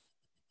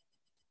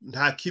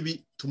nta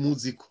kibi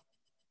tumuziko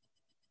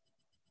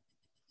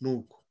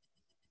nuko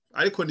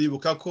ariko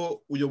nibuka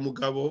ko uyo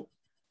mugabo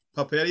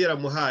papa yari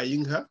yaramuhaye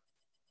inka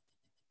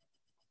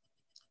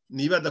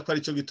nibaza ko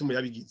ari cyo gituma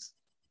yabigize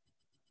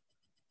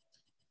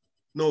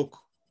nuko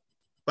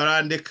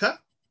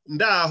barandeka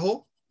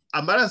ndaho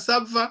amaraso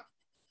ava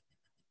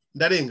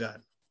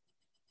ndarengana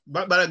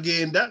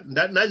baragenda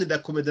nanjye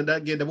ndakomeza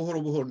ndagenda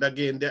buhoro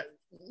ndagenda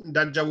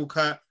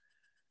ndajabuka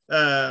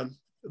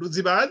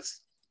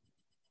Ruzibazi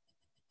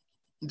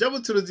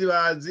njabutse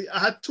Ruzibazi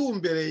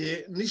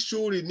ahatumbereye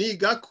n'ishuri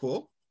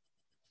nigako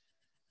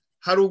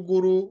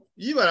haruguru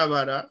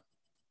yibarabara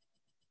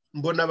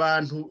mbona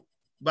abantu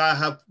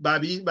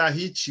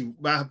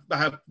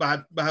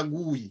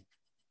bahaguye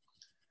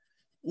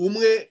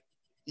umwe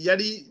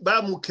yari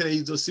bamukereye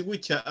izosi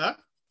gutya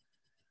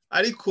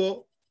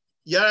ariko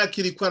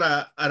yarakiriko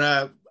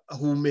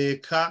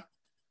arahumeka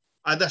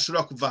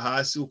adashobora kuva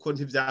hasi uko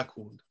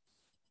ntivyakunda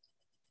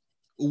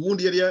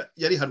ubundi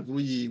yari haruguru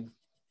yiwe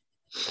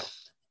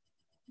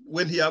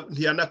we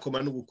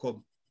ntiyanakoma no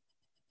gukoma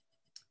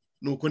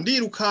nuko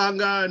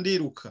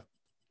ndiruka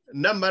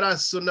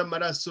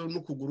n'amaraso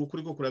n'ukuguru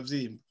kuriko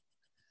kuravyimba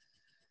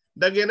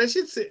ndagenda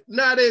nshitse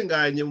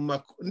narenganye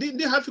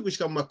ndi hafi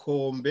gushika mu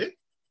makombe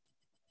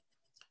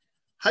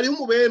hari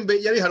umubembe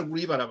yari haruguru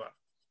y'ibarabara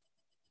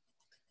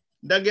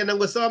ndagenda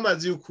ngo saba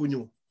amazi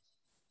y'ukunywa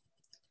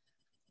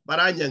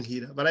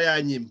baranyankira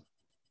barayanyima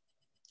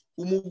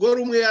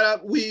umugore umwe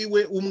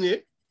wiwe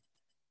umwe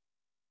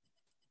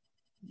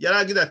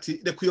yaragira ati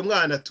reka uyo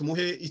mwana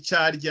tumuhe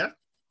icyarya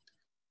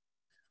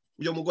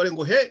uyo mugore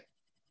ngo he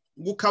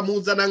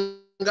ngukamuzana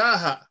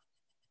ngaha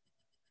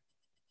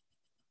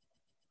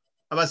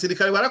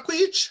abasirikare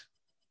barakwica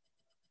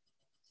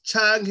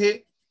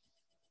canke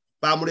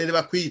bamurere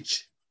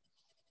bakwice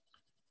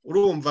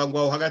urumva ngo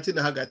aho hagati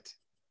na hagati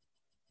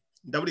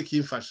ndaburi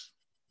kimfasha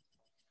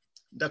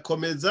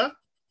ndakomeza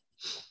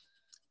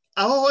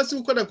aho hose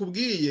uko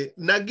nakubwiye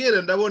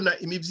nagera ndabona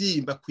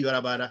imivyimba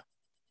kwibarabara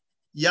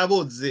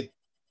yaboze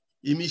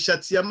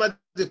imishatsi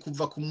yamaze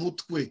kuva ku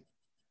mutwe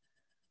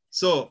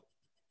so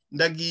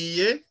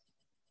ndagiye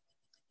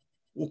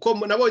uko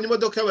nabonye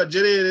imodoka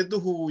y'abajerere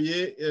duhuye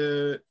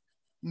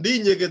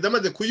ndinyegeza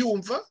amaze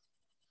kuyumva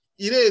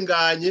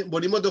irenganye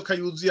mbona imodoka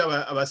yuzuye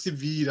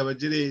abasivili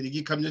abajerere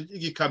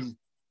igikamyo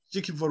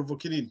cy'ikivolvo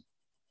kinini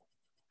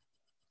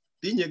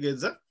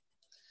ndinyegeza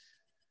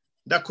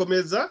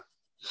ndakomeza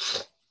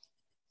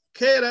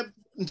kera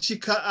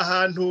nshika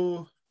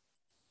ahantu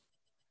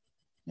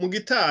mu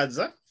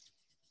Gitaza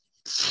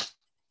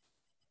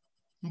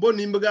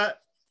mbona imbwa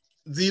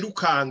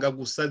zirukanga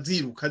gusa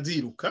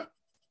ziruka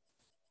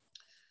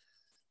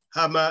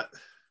hama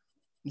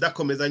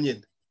ndakomeza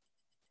nyene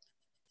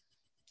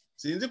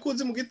sinzi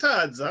kuzi mu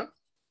Gitaza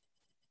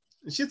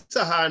nshitse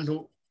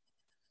ahantu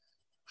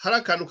hari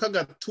akantu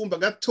k'agatumba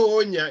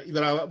gatonya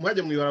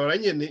mwaje mu ibarabara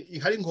nyene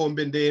hari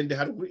inkombe ndende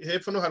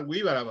hepfo no haruguru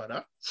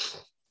y'ibarabara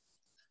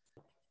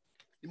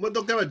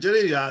imodoka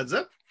y'abajereri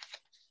iraza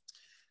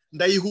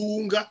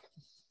ndayihunga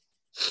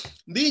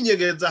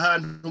ndinyegeza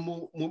ahantu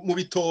mu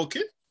bitoke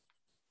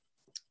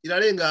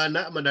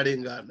irarengana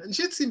amanarengana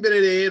nshitse imbere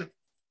rero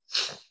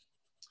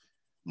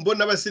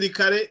mbona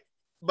abasirikare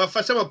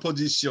bafasha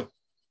amaposition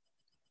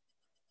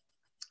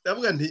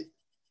ndavuga nti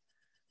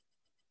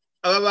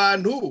aba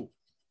bantu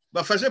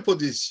bafashe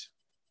position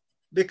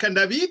reka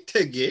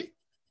ndabitege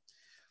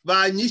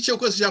banyice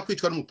uko sija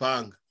kwitwa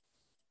n'umupanga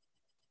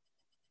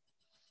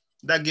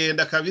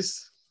ndagenda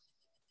kabisa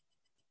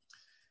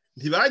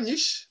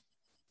ntibanyishe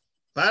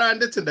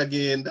barandetse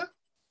ndagenda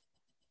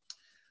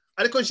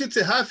ariko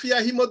nshitse hafi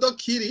ya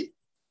imodoka iri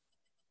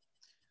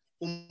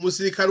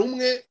umusirikare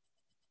umwe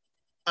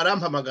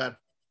arampamagara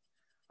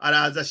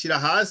araza ashira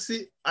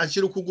hasi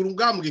ashira ukuguru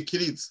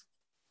bwamugikiriza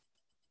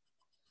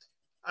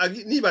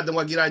nibaza ngo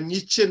agira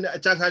nyice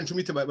cyangwa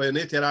ncumite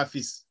bayonete yari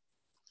afise.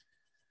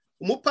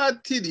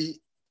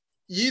 Umupatiri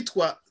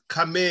yitwa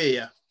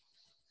Kameya.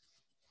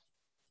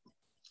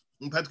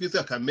 Umupatiri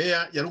yitwa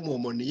Kameya yari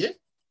umumoniye.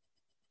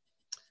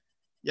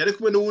 Yari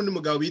kumwe n'uwundi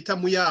mugabo bita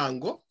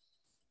Muyango.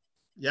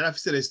 Yari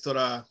afise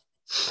restaurant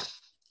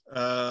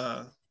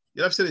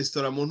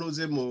mu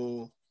ntuze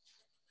mu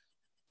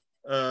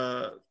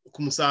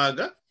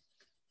kumusaga.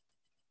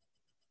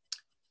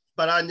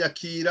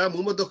 Baranyakira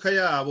mu modoka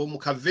yabo mu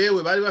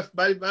kavewe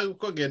bari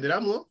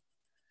kogenderamwo,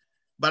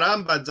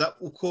 barambaza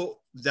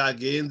uko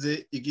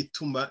byagenze,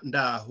 igituma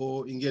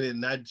ndaho, ingene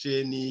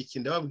naje n'iki,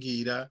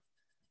 ndababwira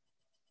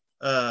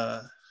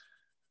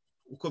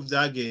uko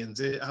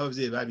byagenze aho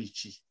abavyeyi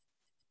babiciye.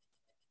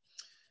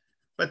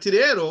 Bati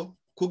rero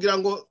kugira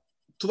ngo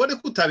tubone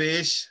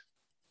kutabesha,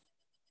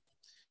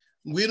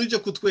 ngwino uje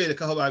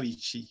kutwereka aho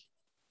babiciye.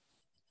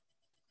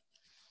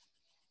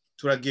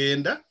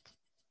 Turagenda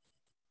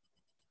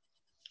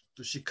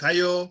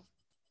dushikayo,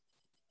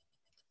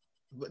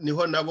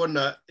 niho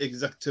nabona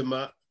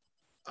exactement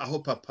aho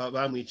papa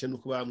bamwice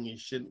nuko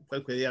bamwishe,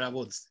 kuko yari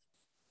yaraboze.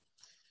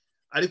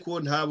 Ariko uwo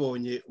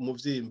ntabonye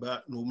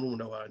umuvyimba ni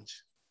umwana wanje,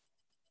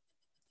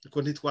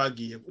 kuko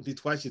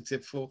ntitwashitse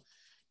pfo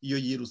iyo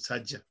yirutse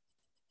ajya.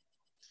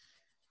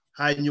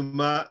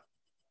 Hanyuma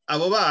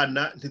abo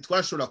bana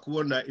ntitwashobora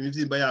kubona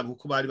imivyimba yabo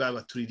kuko bari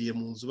babatuririye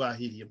mu nzu,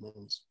 bahiriye mu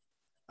nzu.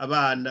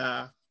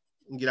 Abana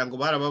ngira ngo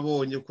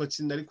barababonye uko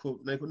ariko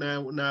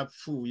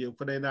napfuye,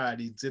 uko nari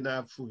narize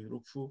napfuye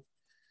urupfu.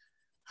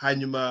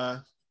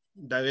 Hanyuma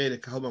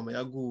ndabereka aho mama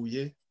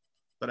yaguye,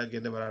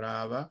 baragenda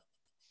bararaba,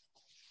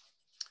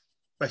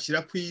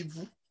 bashyira ku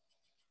ivu,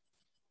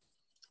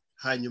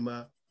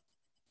 hanyuma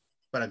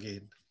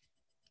baragenda,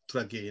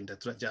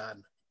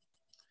 turajyana,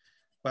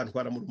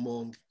 bantwara mu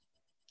Rumonge.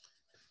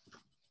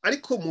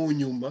 Ariko mu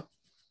nyuma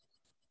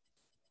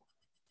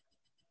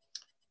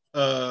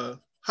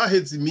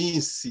haheze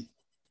iminsi,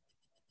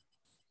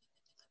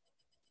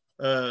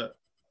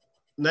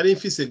 nari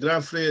mfise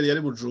grand frère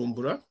yari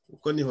Bujumbura,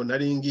 uko niho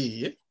nari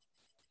ngiye.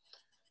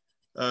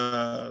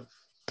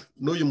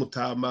 N'uyu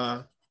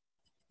mutama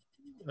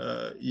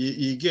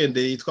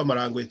yigendeye yitwa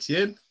Marango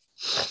Etienne,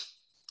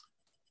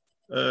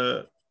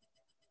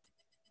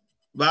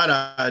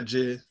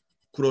 baraje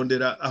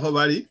kurondera aho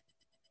bari,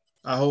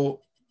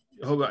 aho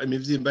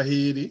imivyimba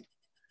hiri,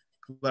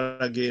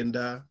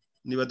 baragenda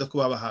nibada ko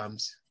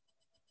babahambye.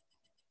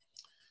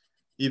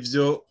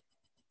 Ivyo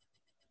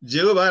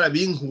jewe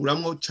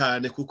barabinkuramwo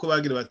cyane kuko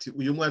bagira bati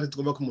uyu mwana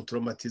tugomba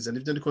kumutraumatiza.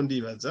 Nivyo ndiko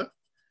ndibaza,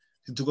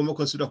 ntitugomba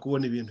ko subira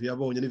kubona ibintu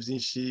yabonye ni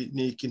byinshi,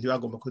 n'iki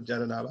ntibagomba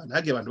kujyana n'abana,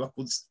 hagiye abantu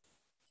bakuze.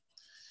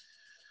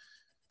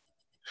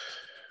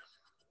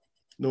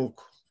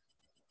 Nuko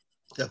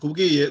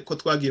yakubwiye ko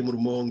twagiye mu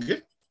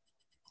Rumonge,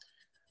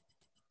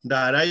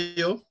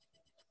 ndarayo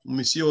mu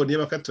misiyoni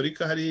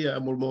y'abakatolika hariya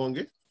mu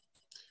Rumonge.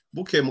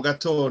 Buke mu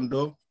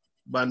gatondo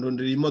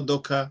bandondera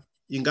imodoka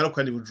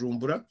ingaruka ni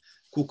Bujumbura,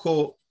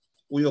 kuko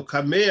uyo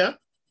Kameya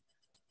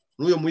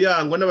n'uyo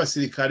Muyango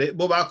n'abasirikare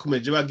bo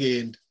bakomeje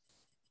bagenda.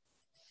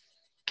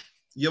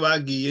 Iyo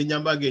bagiye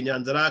Nyambage,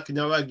 Nyanzarake,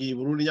 Nyabagiye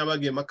Bururi,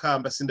 Nyabagiye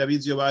Makamba,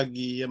 sindabizi iyo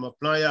bagiye,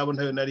 amaplan yabo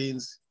ntayo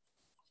narinzi.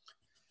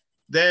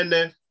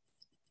 Then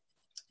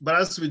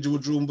baransubije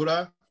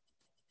Bujumbura,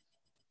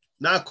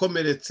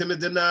 nakomeretse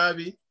meze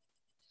nabi,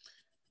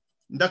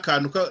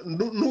 ndakanuka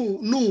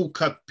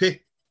nuka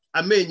pe,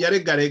 amenya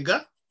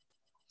regarega,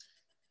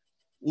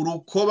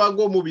 urukoba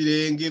rwo mu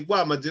birenge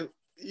rwamaze,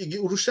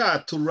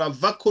 urushato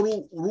rurava ko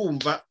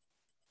urumva.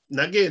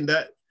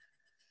 Nagenda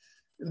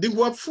ndi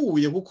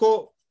wapfuye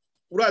kuko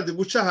urazi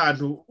guca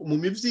ahantu mu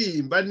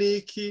mivyimba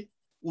niki,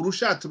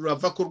 urushato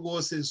rurava ko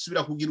rwose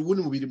nsubira kugira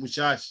ubundi mubiri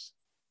mushasha,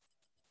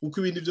 kuko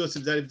ibindi byose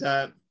byari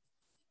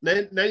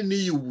nari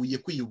niyubuye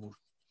kwiyubura.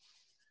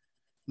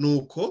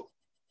 Nuko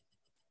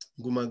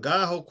nguma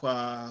ngaho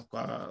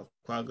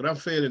kwa grand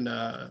frère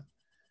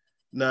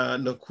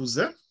na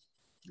kuza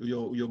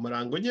uyo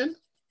Marango nyene.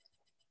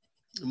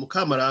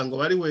 Mukamarango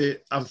bari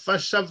we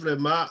amfasha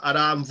vraiment,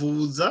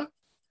 aramvuza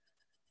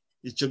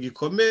icyo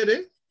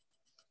gikomere.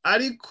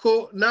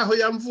 Ariko naho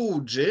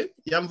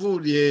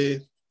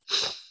yamvuriye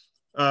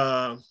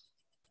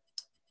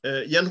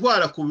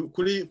yantwara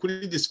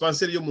kuri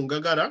dispensaire yo mu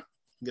Ngagara,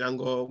 ngira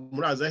ngo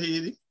muraza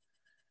hiri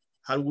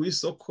haruguru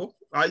y'isoko,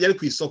 yari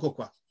ku isoko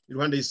kwa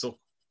iruhande y'isoko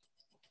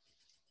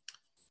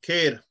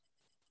kera,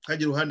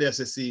 hagira iruhande ya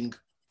Sesinga.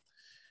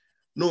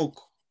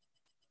 Nuko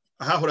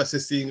ahahora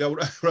Sesinga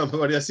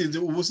urambabari yasinze,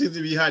 ubu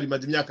sinzi bihari,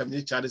 maze imyaka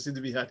myinshi cyane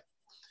sinzi bihari.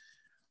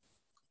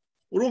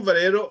 Urumva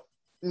rero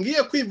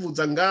ngiye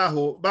kwivuza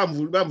ngaho,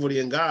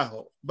 bamvuriye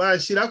ngaho,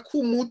 bashira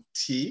ku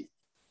muti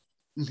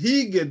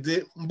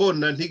ntigeze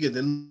mbona,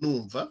 ntigeze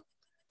numva.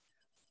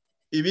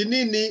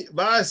 Ibinini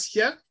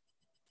basya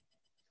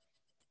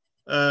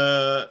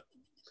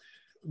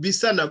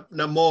bisa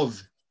na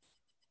mauve,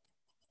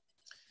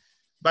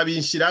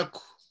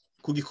 babinshirako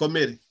ku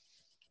gikomere.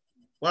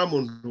 Wa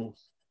muntu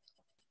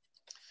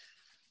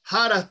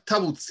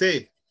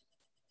haratabutse,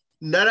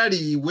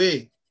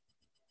 narariwe,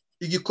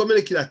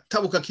 igikomere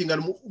kiratabuka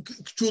kingana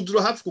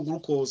cyudura hafi kuguru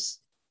kose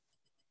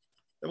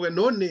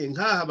none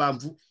nkaha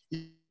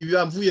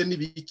bamvuye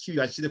n'ibiki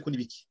bashyize ko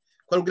n'ibiki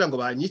ko kugira ngo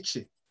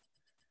banyice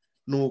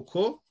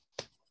nuko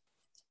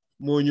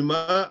mu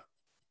nyuma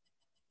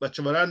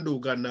baca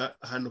barandugana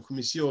ahantu ku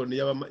misiyoni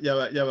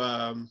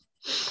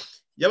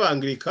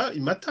y'abangirika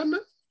imatana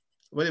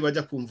bari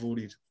bajya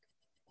kumvurira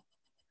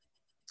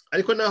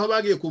ariko naho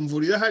bagiye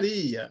kumvurira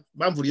hariya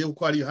bamvuriye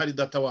kuko hari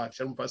data wacu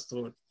ari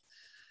umupasitori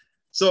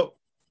so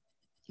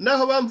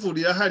naho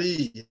bamvurira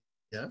hariya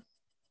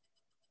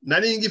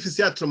nari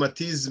ngifise ya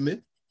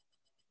traumatisme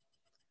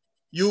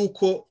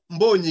yuko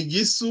mbonye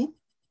igisu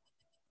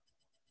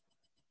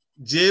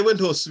jewe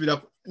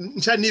ntosubira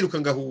nca niruka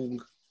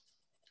ngahunga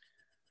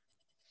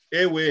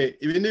ewe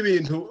ibi ni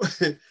ibintu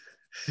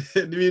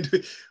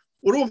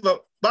urumva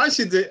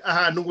bashize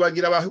ahantu ngo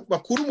bagira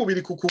bakuru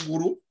umubiri ku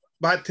kuguru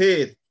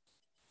batere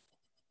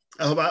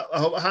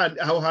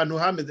aho hantu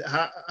hameze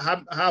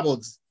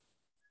haboze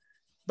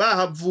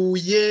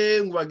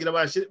bahavuye ngo bagira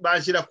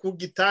bashira ku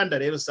gitanda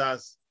rero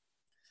sasa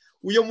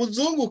uyo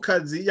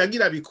muzungukazi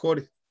yagira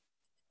bikore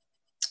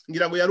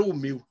ngira ngo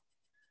yarumiwe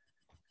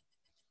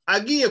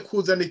agiye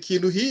kuzana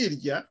ikintu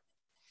hirya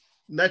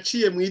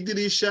naciye mu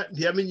idirisha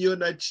ntiyamenye iyo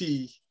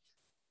naciye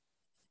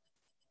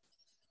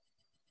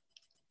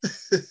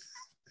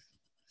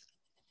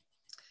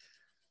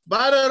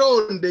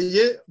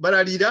bararondeye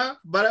bararira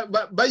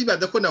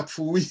bayibaza ko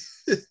napfuye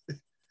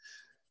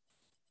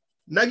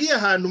nagiye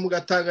ahantu mu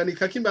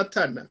gatanganika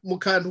k'imatana mu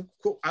kantu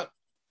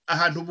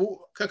ahantu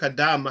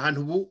kakadama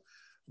ahantu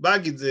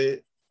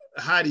bagize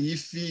hari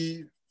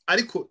ifi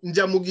ariko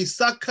njya mu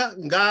gisaka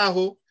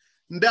ngaho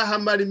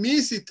ndahamara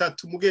iminsi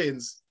 3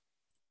 mugenzi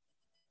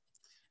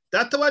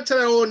data wacu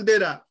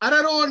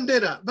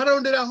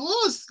bararondera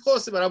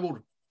hose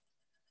barabura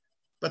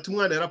bati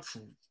umwana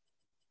yarapfuye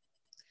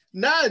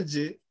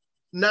nanje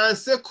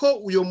nanse ko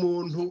uyo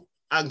muntu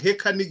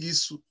ankeka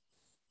n'igisu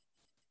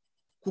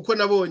kuko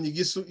nabonye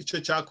igisu ico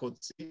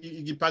cyakoze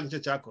igipanga ico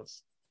cyakoze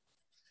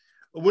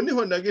ubu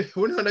niho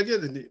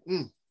nageze nti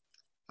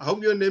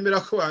ahubwo iyo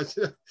nemera ko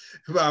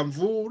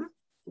bamvura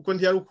uko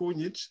ntiyari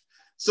ukunyica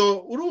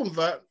so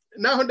urumva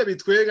naho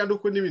ndabitwenga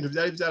nuko n'ibintu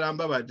byari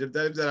byarambabaje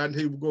byari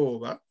byaranteye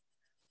ubwoba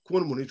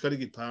kubona umuntu yitwa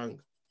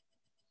n'igipanga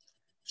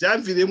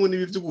byamviremo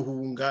n'ibi byo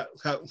guhunga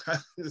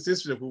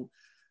sisubire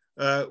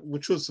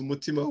gucusa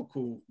umutima wo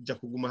kujya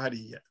kuguma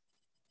hariya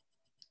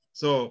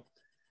so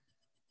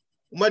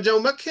umaja mu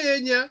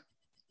makenya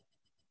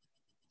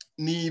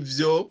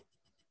nivyo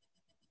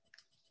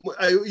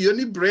iyo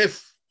ni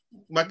brief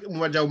mu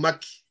maja mu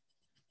make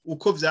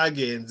uko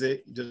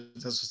vyagenze ibyo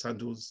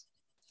zasusanduza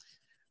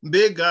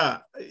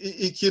mbega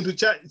ikintu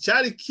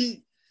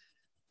cyari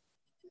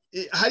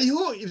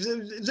hariho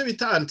ivyo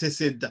bita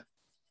anteceda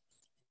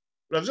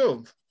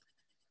uravyumva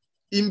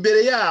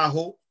imbere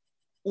yaho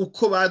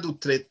uko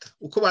badutreta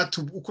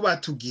uko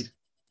batugira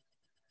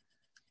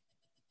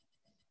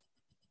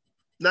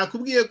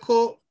nakubwiye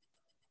ko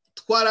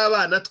twari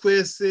abana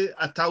twese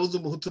atawuze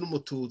umuhutu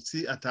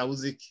n'umututsi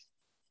atawuze iki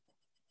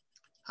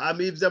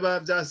hama ivyo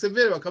bya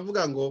severe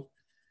bakavuga ngo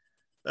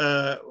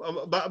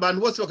abantu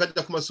bose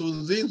bakajya ku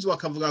masuzu y'inzu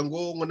bakavuga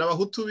ngo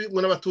n'abahutu ngo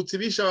n'abatutsi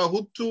bisha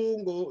abahutu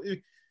ngo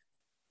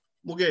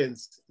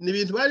mugenzi ni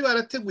ibintu bari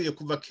barateguye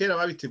kuva kera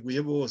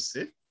babiteguye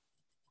bose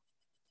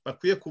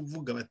bakwiye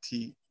kuvuga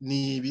bati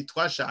nibi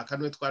twashaka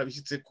none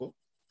twarabishyitse ko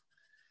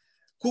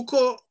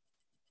kuko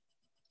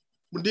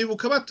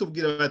ndibuka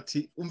batubwira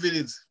bati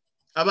umvirize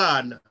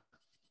abana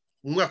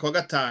mu mwaka wa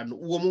 5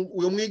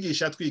 uwo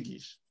mwigisha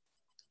atwigisha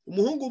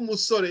umuhungu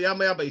umusore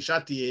yambaye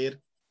ishati yera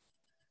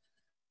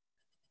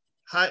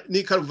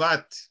ni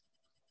karuvati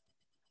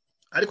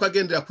ariko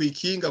agendera ku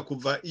ikinga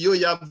kuva iyo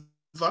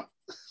yava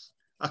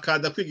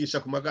akada kwigisha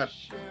ku magara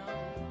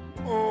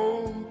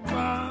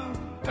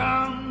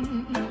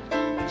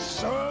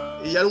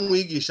yari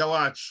umwigisha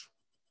wacu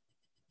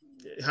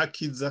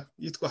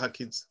yitwa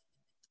Hakiza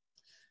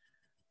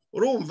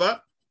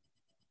urumva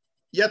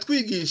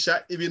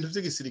yatwigisha ibintu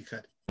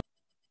by'igisirikare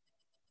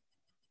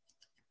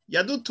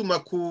yadutuma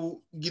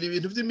kugira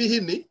ibintu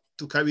by'imihini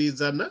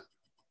tukabizana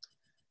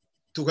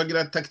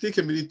tukagira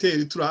tactique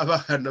militaire turi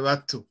abana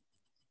bato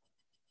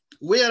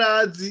we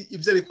yarazi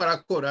ibyo ariko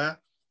arakora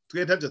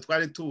twe ntavyo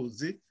twari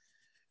tuzi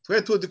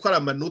ko ari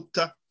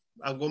amanota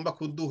agomba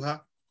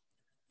kuduha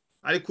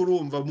ariko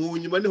urumva mu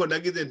nyuma niho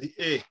nagize nti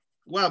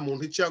wa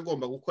muntu icyo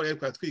agomba gukora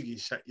ariko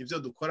atwigisha ibyo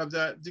dukora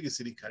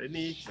by'igisirikare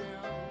niki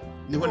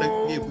niho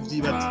nagiye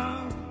kuvyibaza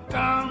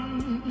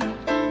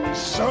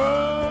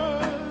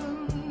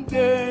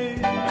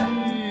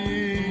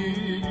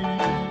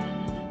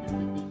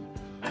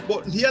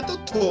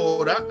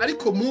ntiyadutora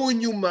ariko mu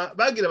nyuma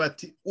bagira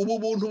bati ubu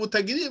buntu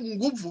butagiriye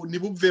nguvu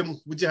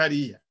nibuvemo buje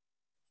hariya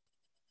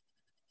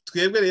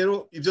twebwe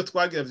rero ibyo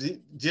twagira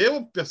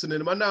jewe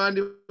personnellement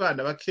n'abandi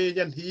bana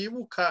bakenya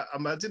ntibuka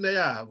amazina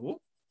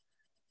yabo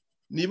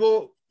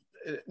nibo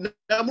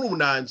namuri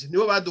umunanje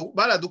nibo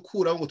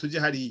baradukura ngo tuje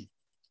hariya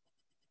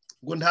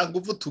ngo nta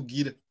nguvu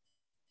tugira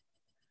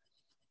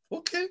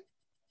okay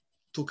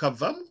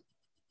tukavamo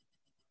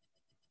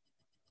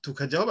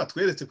tukajya aho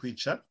batweretse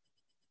kwicara,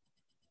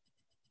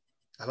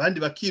 abandi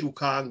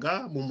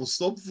bakirukanga mu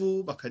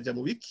musovu bakajya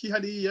mu biki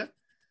hariya,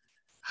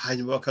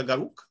 hanyuma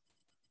bakagaruka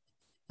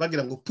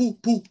bagira ngo pu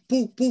pu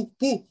pu pu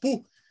pu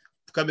pu,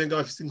 tukamenga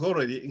bafite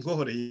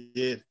inkohore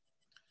yera.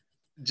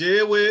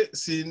 Jewe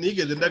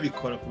sinigeze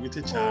ndabikora ku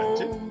giti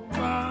canje.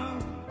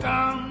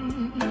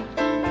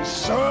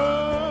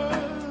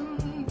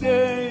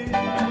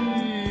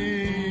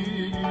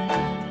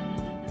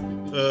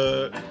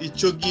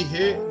 Icyo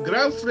gihe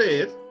grand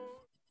frère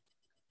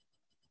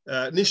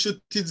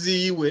n'inshuti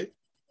ziwe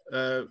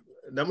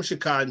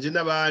namushikanje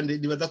n'abandi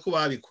nibaza ko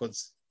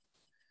babikoze.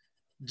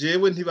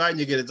 Jewe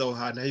ntibanyegereza aho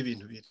hantu aho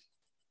ibintu biri,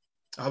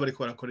 aho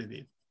bariko barakora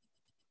ibintu,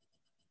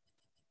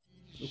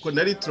 uko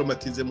nari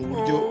traumatize mu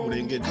buryo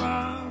burengeje.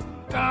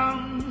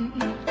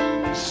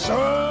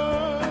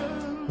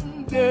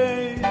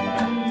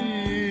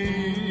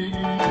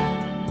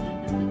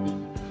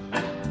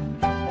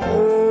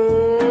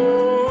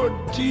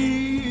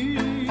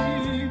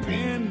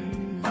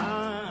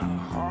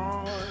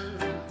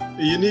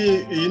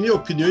 Iyi ni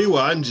opinion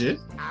yiwanje.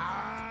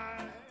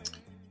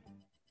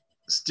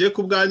 Sigiye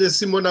ku bwanjye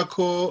simona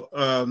ko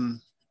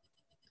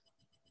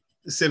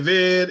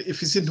severe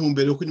ifise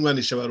intumbero yo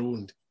kunywanisha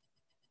abarundi.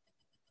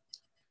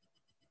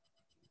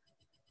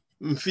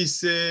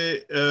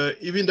 Mfise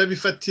ibinda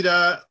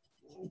bifatira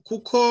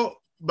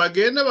kuko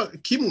bagenda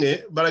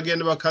kimwe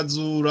baragenda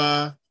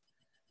bakazura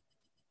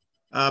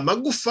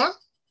amagufa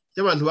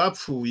y'abantu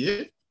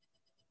bapfuye,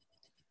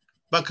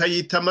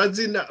 bakayita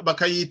amazina,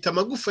 bakayita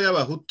amagufa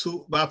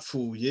y'abahutu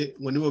bapfuye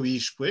ngo nibo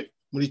bishwe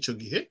muri ico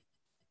gihe.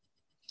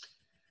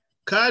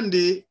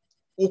 Kandi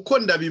uko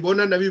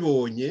ndabibona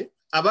nabibonye,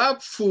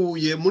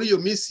 abapfuye muri iyo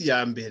minsi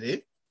ya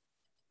mbere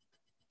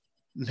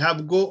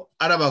ntabwo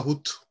ari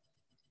abahutu,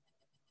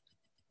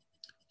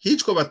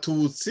 hicwa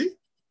abatutsi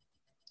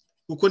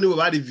kuko nibo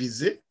bari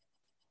vize.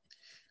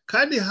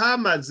 Kandi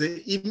hamaze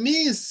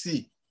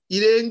iminsi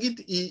irenga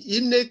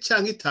 4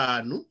 cyangwa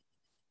 5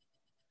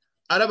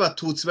 ari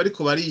abatutsi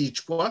bariko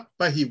baricwa,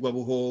 bahigwa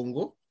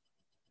buhongo,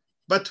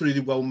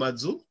 baturirirwa mu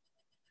mazu,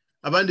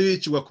 abandi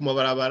bicirwa ku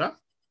mabarabara.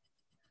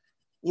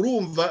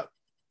 Urumva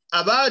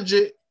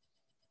abaje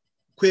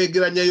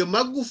kwegeranya ayo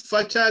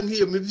magufa cyangwa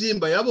iyo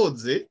mivyimba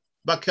yaboze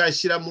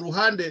bakayashyira mu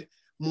ruhande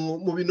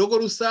mu binogo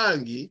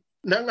rusangi,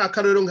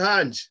 nk'akarorero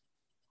nkanje.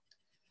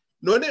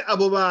 None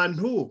abo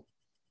bantu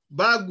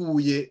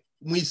baguye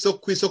mu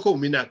isoko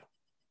mu Minago,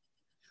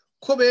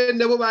 ko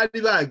bene bo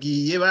bari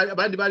bagiye,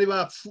 abandi bari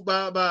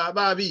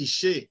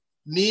babishe,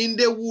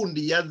 ninde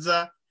wundi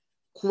yaza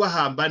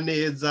kubahamba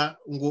neza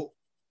ngo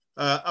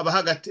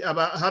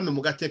abahame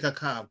mu gateka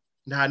kabo?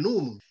 Nta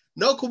numwe.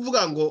 Naho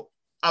kuvuga ngo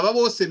aba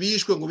bose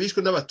bishwe ngo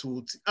bishwe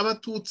n'abatutsi,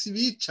 abatutsi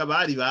bica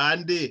bari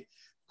bande?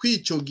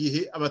 Kwico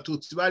gihe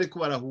abatutsi bari ko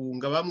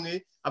barahunga,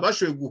 bamwe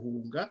abashoboye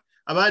guhunga,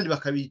 abandi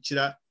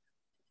bakabicira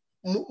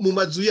mu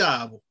mazu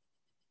yabo.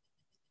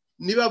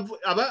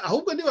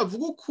 Ahubwo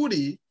nibavuga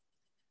ukuri,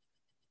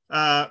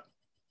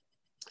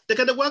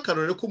 reka ndagwa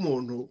akarorero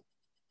k'umuntu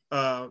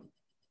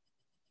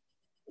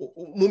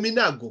mu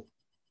Minago.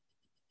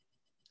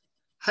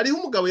 Hariho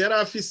umugabo yari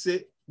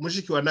afise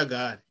mushiki wa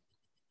Nagari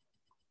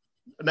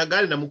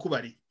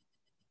namukubari.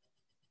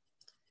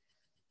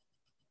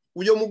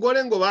 Uyo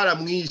mugore ngo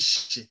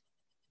baramwishe,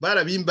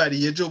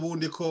 barabimbariye ejo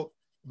bundi ko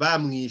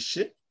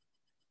bamwishe.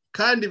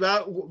 Kandi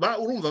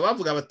urumva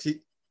bavuga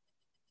bati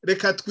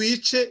reka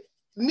twice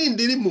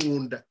nindiri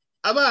munda.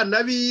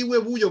 Abana biwe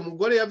b'uyo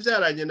mugore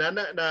yavyaranye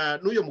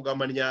n'uyo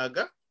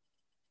mugamanyaga,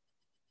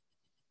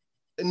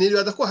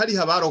 nibaza ko hari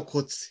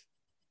habarokotse.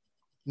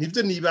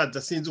 Nivyo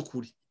nibaza, sinzi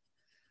ukuri.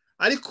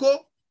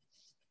 Ariko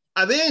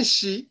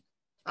abenshi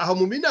aho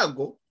mu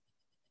Minago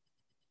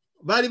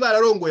bari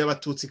bararongoye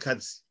abatutsi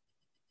kazi.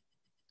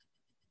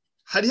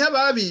 Hariho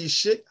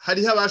ababishe,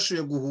 hariho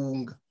abashoboye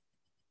guhunga.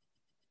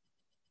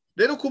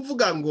 Rero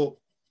kuvuga ngo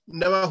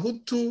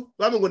n'abahutu,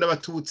 bamwe ngo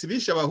n'abatutsi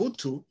bishe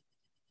abahutu,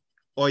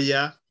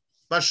 oya,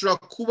 bashobora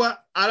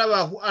kuba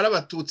ari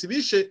abatutsi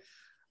bishe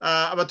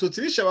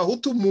abatutsi bishe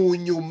abahutu mu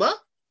nyuma,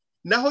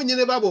 naho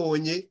nyene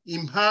babonye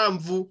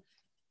impamvu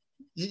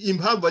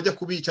bajya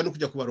kubica no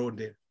kujya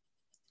kubarondera.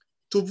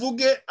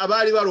 Tuvuge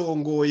abari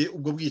barongoye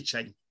ubwo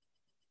bwicanyi,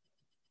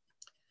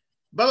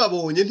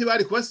 bababonye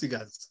ntibari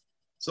kubasigaza.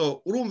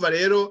 So urumva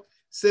rero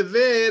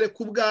severe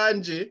ku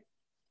bwanje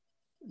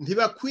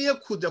ntibakwiye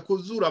kujya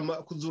kuzura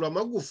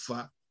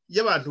amagufa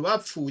y'abantu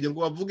bapfuye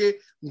ngo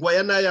bavuge ngo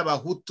aya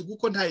n'ay'abahutu,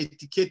 kuko nta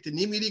etikete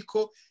n'imwe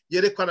iriko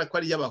yerekana ko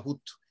ari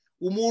y'abahutu.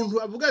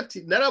 Umuntu avuga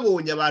ati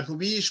narabonye abantu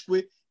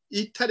bishwe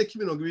itariki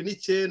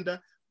 29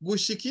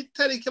 gushika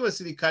itariki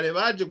abasirikare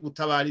baje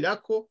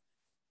gutabarirako,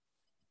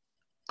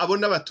 abo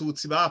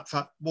n'abatutsi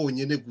bapfa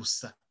bonyene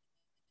gusa.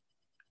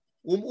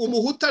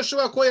 Umuhutu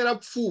ashobora kuba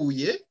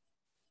yarapfuye,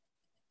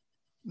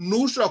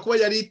 n'ushobora kuba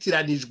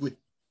yaritiranijwe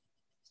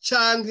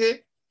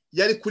canke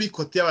yari kuri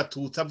kote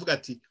y'abatutsi avuga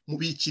ati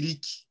mubikira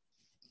iki.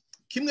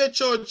 Kimwe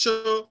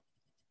coco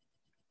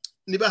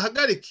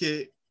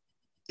nibahagarike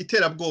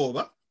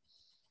iterabwoba.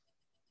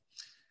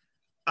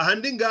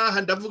 Ahandi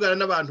ngaha ndavugana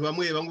n'abantu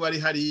bamwe bari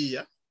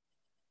hariya,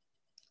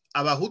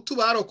 abahutu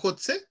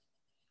barokotse,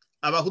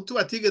 abahutu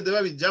batigeze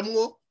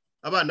babijamwo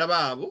abana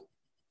babo,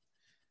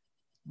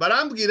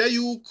 barambwira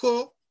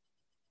yuko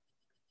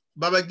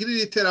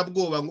babagirira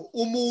iterabwoba ngo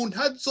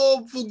umuntu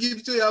azovuga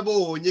ibyo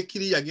yabonye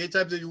kiriya gihe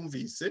cyabyo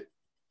yumvise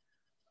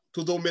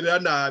tuzomerera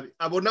nabi.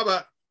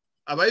 Abona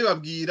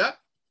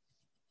abayibabwira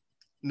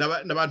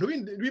n'abantu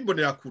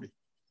bimbonera kure,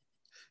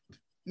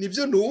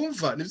 nivyo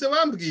numva, nivyo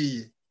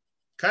bambwiye,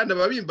 kandi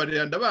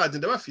ababimbarira ndabazi,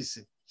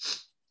 ndabafise.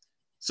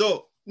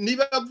 So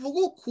nibavuga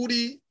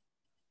ukuri,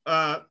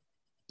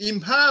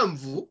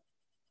 impamvu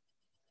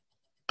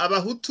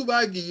abahutu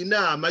bagiye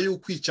inama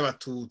y'ukwica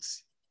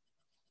abatutsi,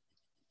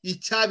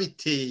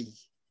 icyabiteye,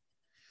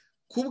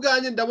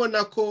 kubwanye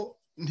ndabona ko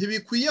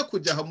ntibikwiye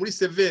kujya aho muri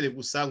severe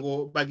gusa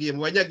ngo bagiye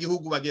mu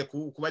banyagihugu bagiye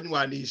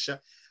kubanywanisha,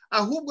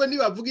 ahubwo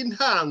nibavuga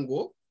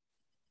intango,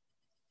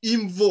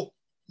 imvo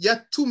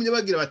yatumye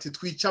bagira bati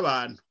twica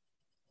abantu,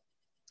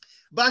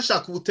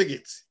 bashaka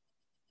ubutegetsi.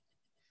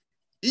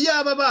 Iyo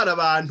aba bara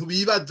abantu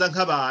bibaza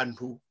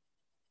nk'abantu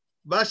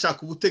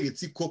bashaka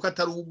ubutegetsi koko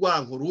atari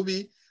urwango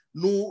rubi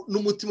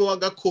n'umutima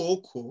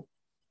w'agakoko,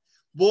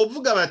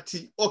 bovuga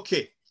bati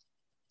okay,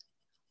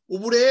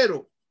 ubu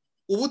rero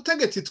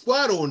ubutegetsi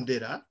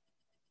twarondera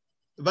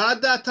ba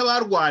data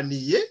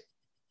barwaniye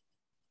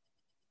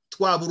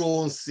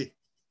twaburonse,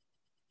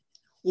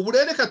 ubu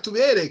rero reka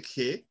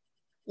tubereke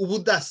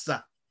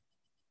ubudasa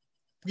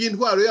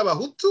bw'intwaro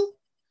y'abahutu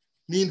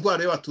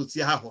n'intwaro y'abatutsi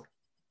yahahora.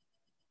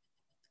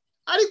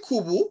 Ariko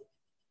ubu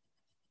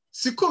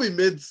siko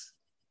bimeze.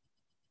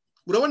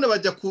 Urabona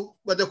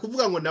bajya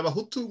kuvuga ngo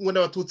n'abahutu, ngo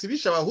n'abatutsi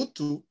bisha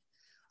abahutu,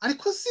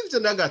 ariko sivyo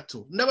na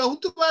gato.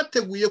 N'abahutu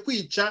bateguye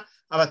kwica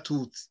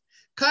abatutsi,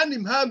 kandi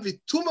impamvu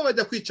ituma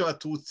bajya kwica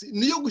abatutsi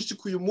niyo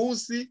gushika uyu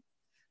munsi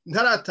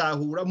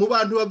ntaratahura mu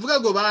bantu bavuga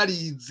ngo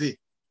barize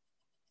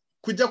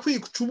kujya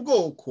kwica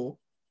ubwoko,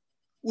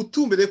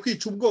 utumbere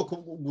kwica ubwoko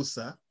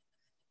gusa,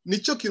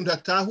 nico kintu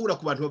ntatahura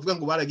ku bantu bavuga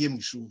ngo baragiye mu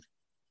ishuri.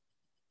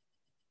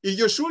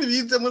 Iryo shuri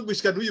bizemwe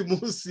gushika n'uyu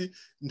munsi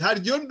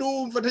ntaryo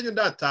ndumva, ntaryo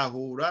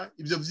ndatahura,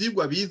 ibyo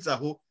vyigwa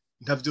bizaho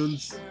ntavyo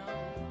nzi.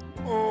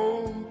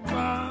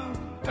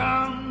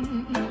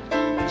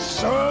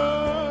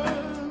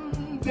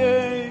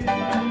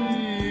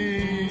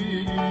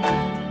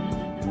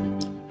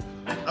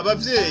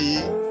 Abavyeyi,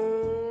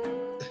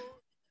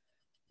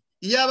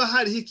 iyaba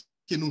hariho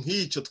ikintu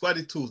nk'icyo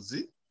twari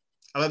tuzi,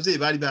 abavyeyi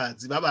bari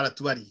bazi, baba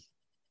baratubariye,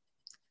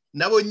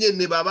 nabo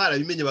nyene baba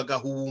barabimenye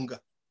bagahunga,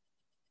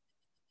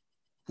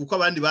 kuko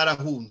abandi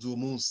barahunze uwo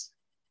munsi.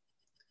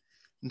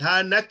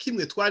 Nta na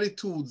kimwe twari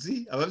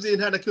tuzi, abavyeyi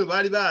nta na kimwe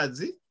bari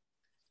bazi,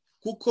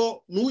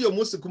 kuko n'uyo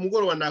munsi ku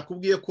mugoroba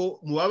nakubwiye ko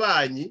mu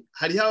babanyi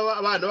hariho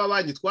abana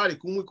b'abanyi twari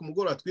kumwe ku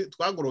mugoroba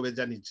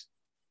twagorobejanije.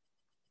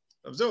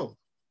 Bavyo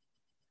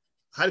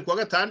hari kuwa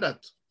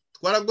gatandatu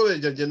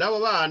twaragobejanije n'abo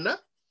bana,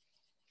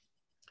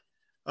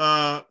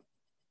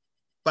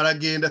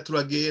 baragenda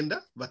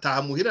turagenda,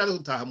 bataha muhira,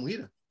 tutaha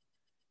muhira.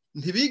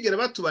 Ntibigera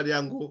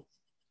batubarira ngo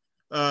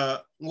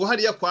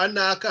hariya kwa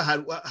naka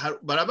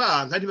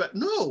barabanka,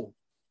 no,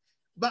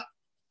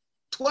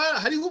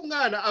 hariho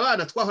umwana,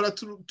 abana twahora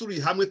turi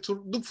hamwe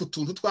dupfa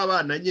utuntu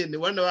tw'abana nyene,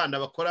 wana abana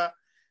bakora,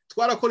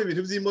 twarakora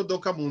ibintu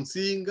by'imodoka mu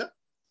nsinga,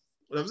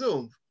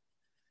 uravyumva,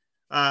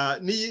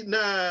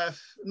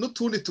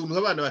 n'utundi tuntu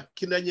abana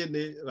bakina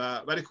nyene,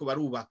 bariko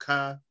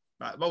barubaka,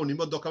 babona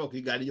imodoka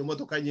bakigana iyo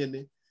modoka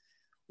nyene,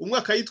 umwe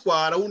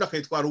akayitwara uwundi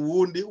akayitwara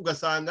uwundi,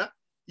 ugasanga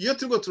iyo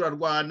turiko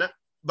turarwana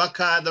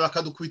bakaza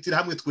bakadukubitira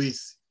hamwe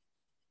twese,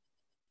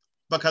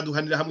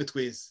 bakaduhanira hamwe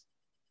twese,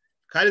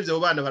 kandi ivyo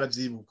bana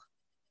baravyibuka.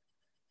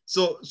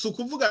 So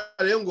ukuvuga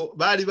rero ngo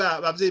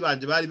abavyeyi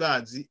banje bari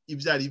bazi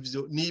ivyo ari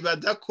byo,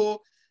 nibaza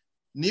ko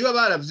niba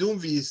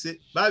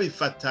baravyumvise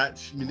babifata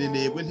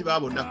minenegwe,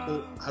 ntibabona ko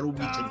hari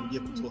ubwicanyi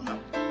bugiye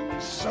kuzohaba.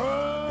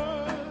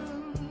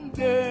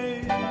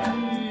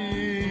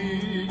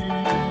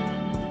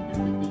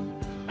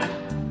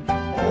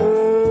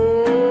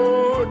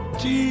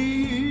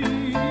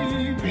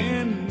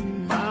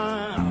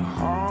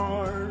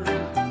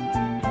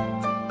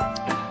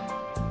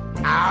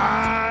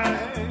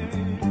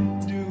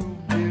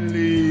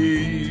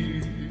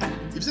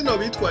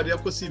 Bitwarira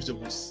ko si ivyo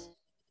gusa,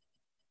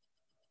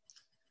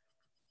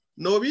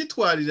 no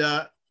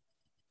bitwarira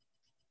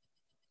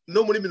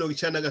no muri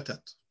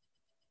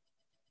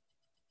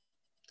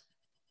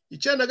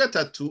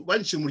 1993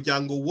 banciye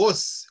umuryango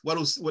wose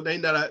wari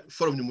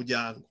naraforomye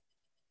umuryango,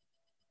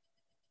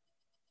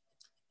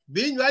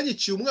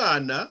 banyiciye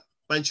umwana,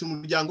 banciye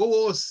umuryango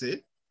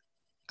wose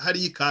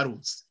hari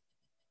ikarutse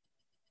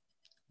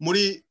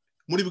muri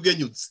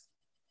Bwenyuzi,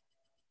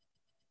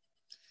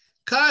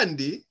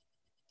 kandi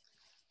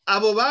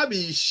abo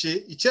babishe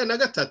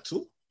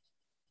 1993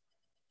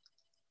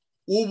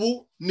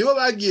 ubu nibo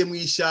bagiye mu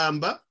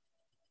ishyamba,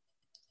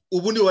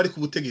 ubu nibo bari ku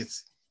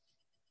butegetsi.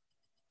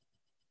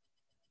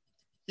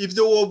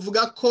 Ivyo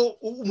wovuga ko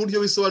umuntu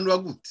yo bisobanura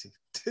gute?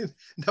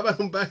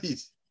 N'abantu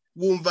mbahiri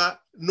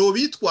wumva no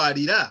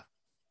bitwarira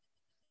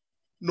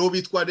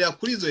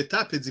kuri izo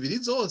etape zibiri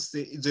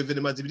zose, izo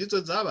evenement zibiri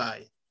zose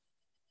zabaye,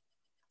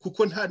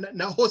 kuko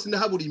na hose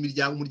nahabura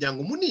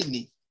umuryango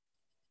munini.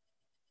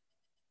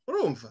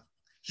 Urumva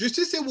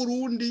justice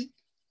y'Uburundi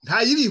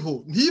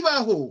ntayiriho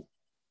ntibaho,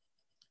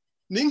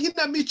 ni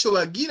nk'inamico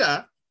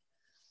bagira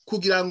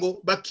kugira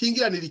ngo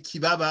bakingiranire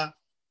ikibaba.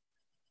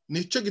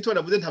 Nico gituma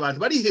navuze nta bantu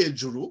bari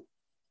hejuru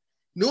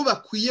nibo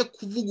bakwiye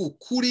kuvuga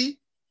ukuri,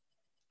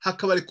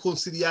 hakaba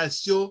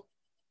reconciliation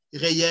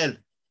réelle,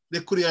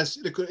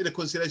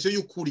 reconciliation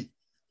y'ukuri,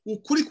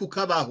 ukuri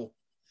kukabaho.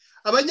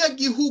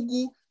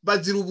 Abanyagihugu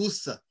bazira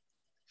ubusa,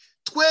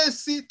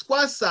 twese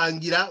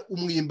twasangira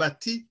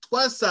umwimbati,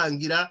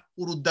 twasangira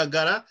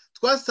urudagara,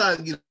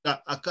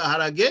 twasangira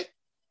akaharage,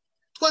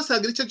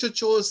 twasangira icyo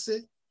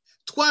cyose,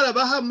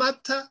 twarabaha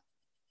amata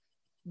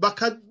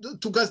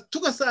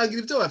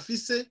tugasangira ibyo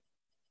bafise.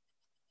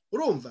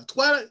 Urumva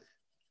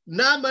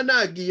nama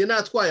nagiye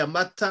natwaye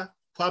amata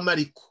kwa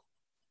Mariko,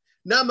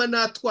 nama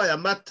natwaye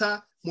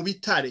amata mu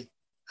bitare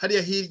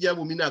hariya hirya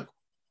mu Minago,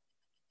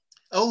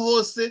 aho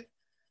hose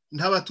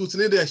nta batutsi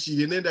nende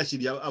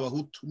yashiriye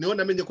abahutu, niho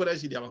namenye ko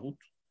yashiriye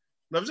abahutu.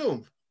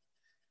 Uravyumva?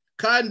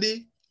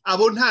 Kandi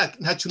abo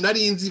ntacyo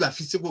narinzi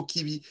bafise bwo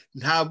kibi,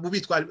 nta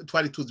bubi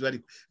twari tuzi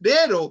bariko.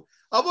 Rero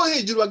abo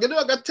hejuru bagende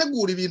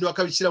bagategura ibintu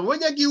bakabishira mu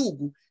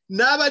banyagihugu,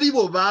 naba ari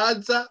bo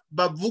baza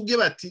bavuge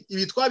bati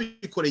ibi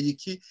twabikoreye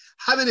iki,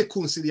 habe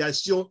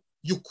reconciliation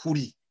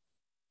y'ukuri.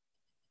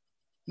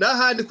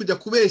 Nahandi kujya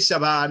kubesha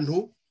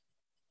abantu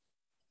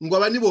ngo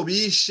aba nibo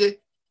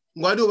bishe,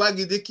 ngo ari bo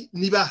bagize iki,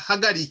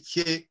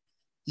 nibahagarike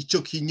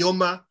icyo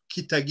kinyoma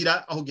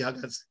kitagira aho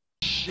gihagaze.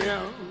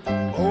 Yeah.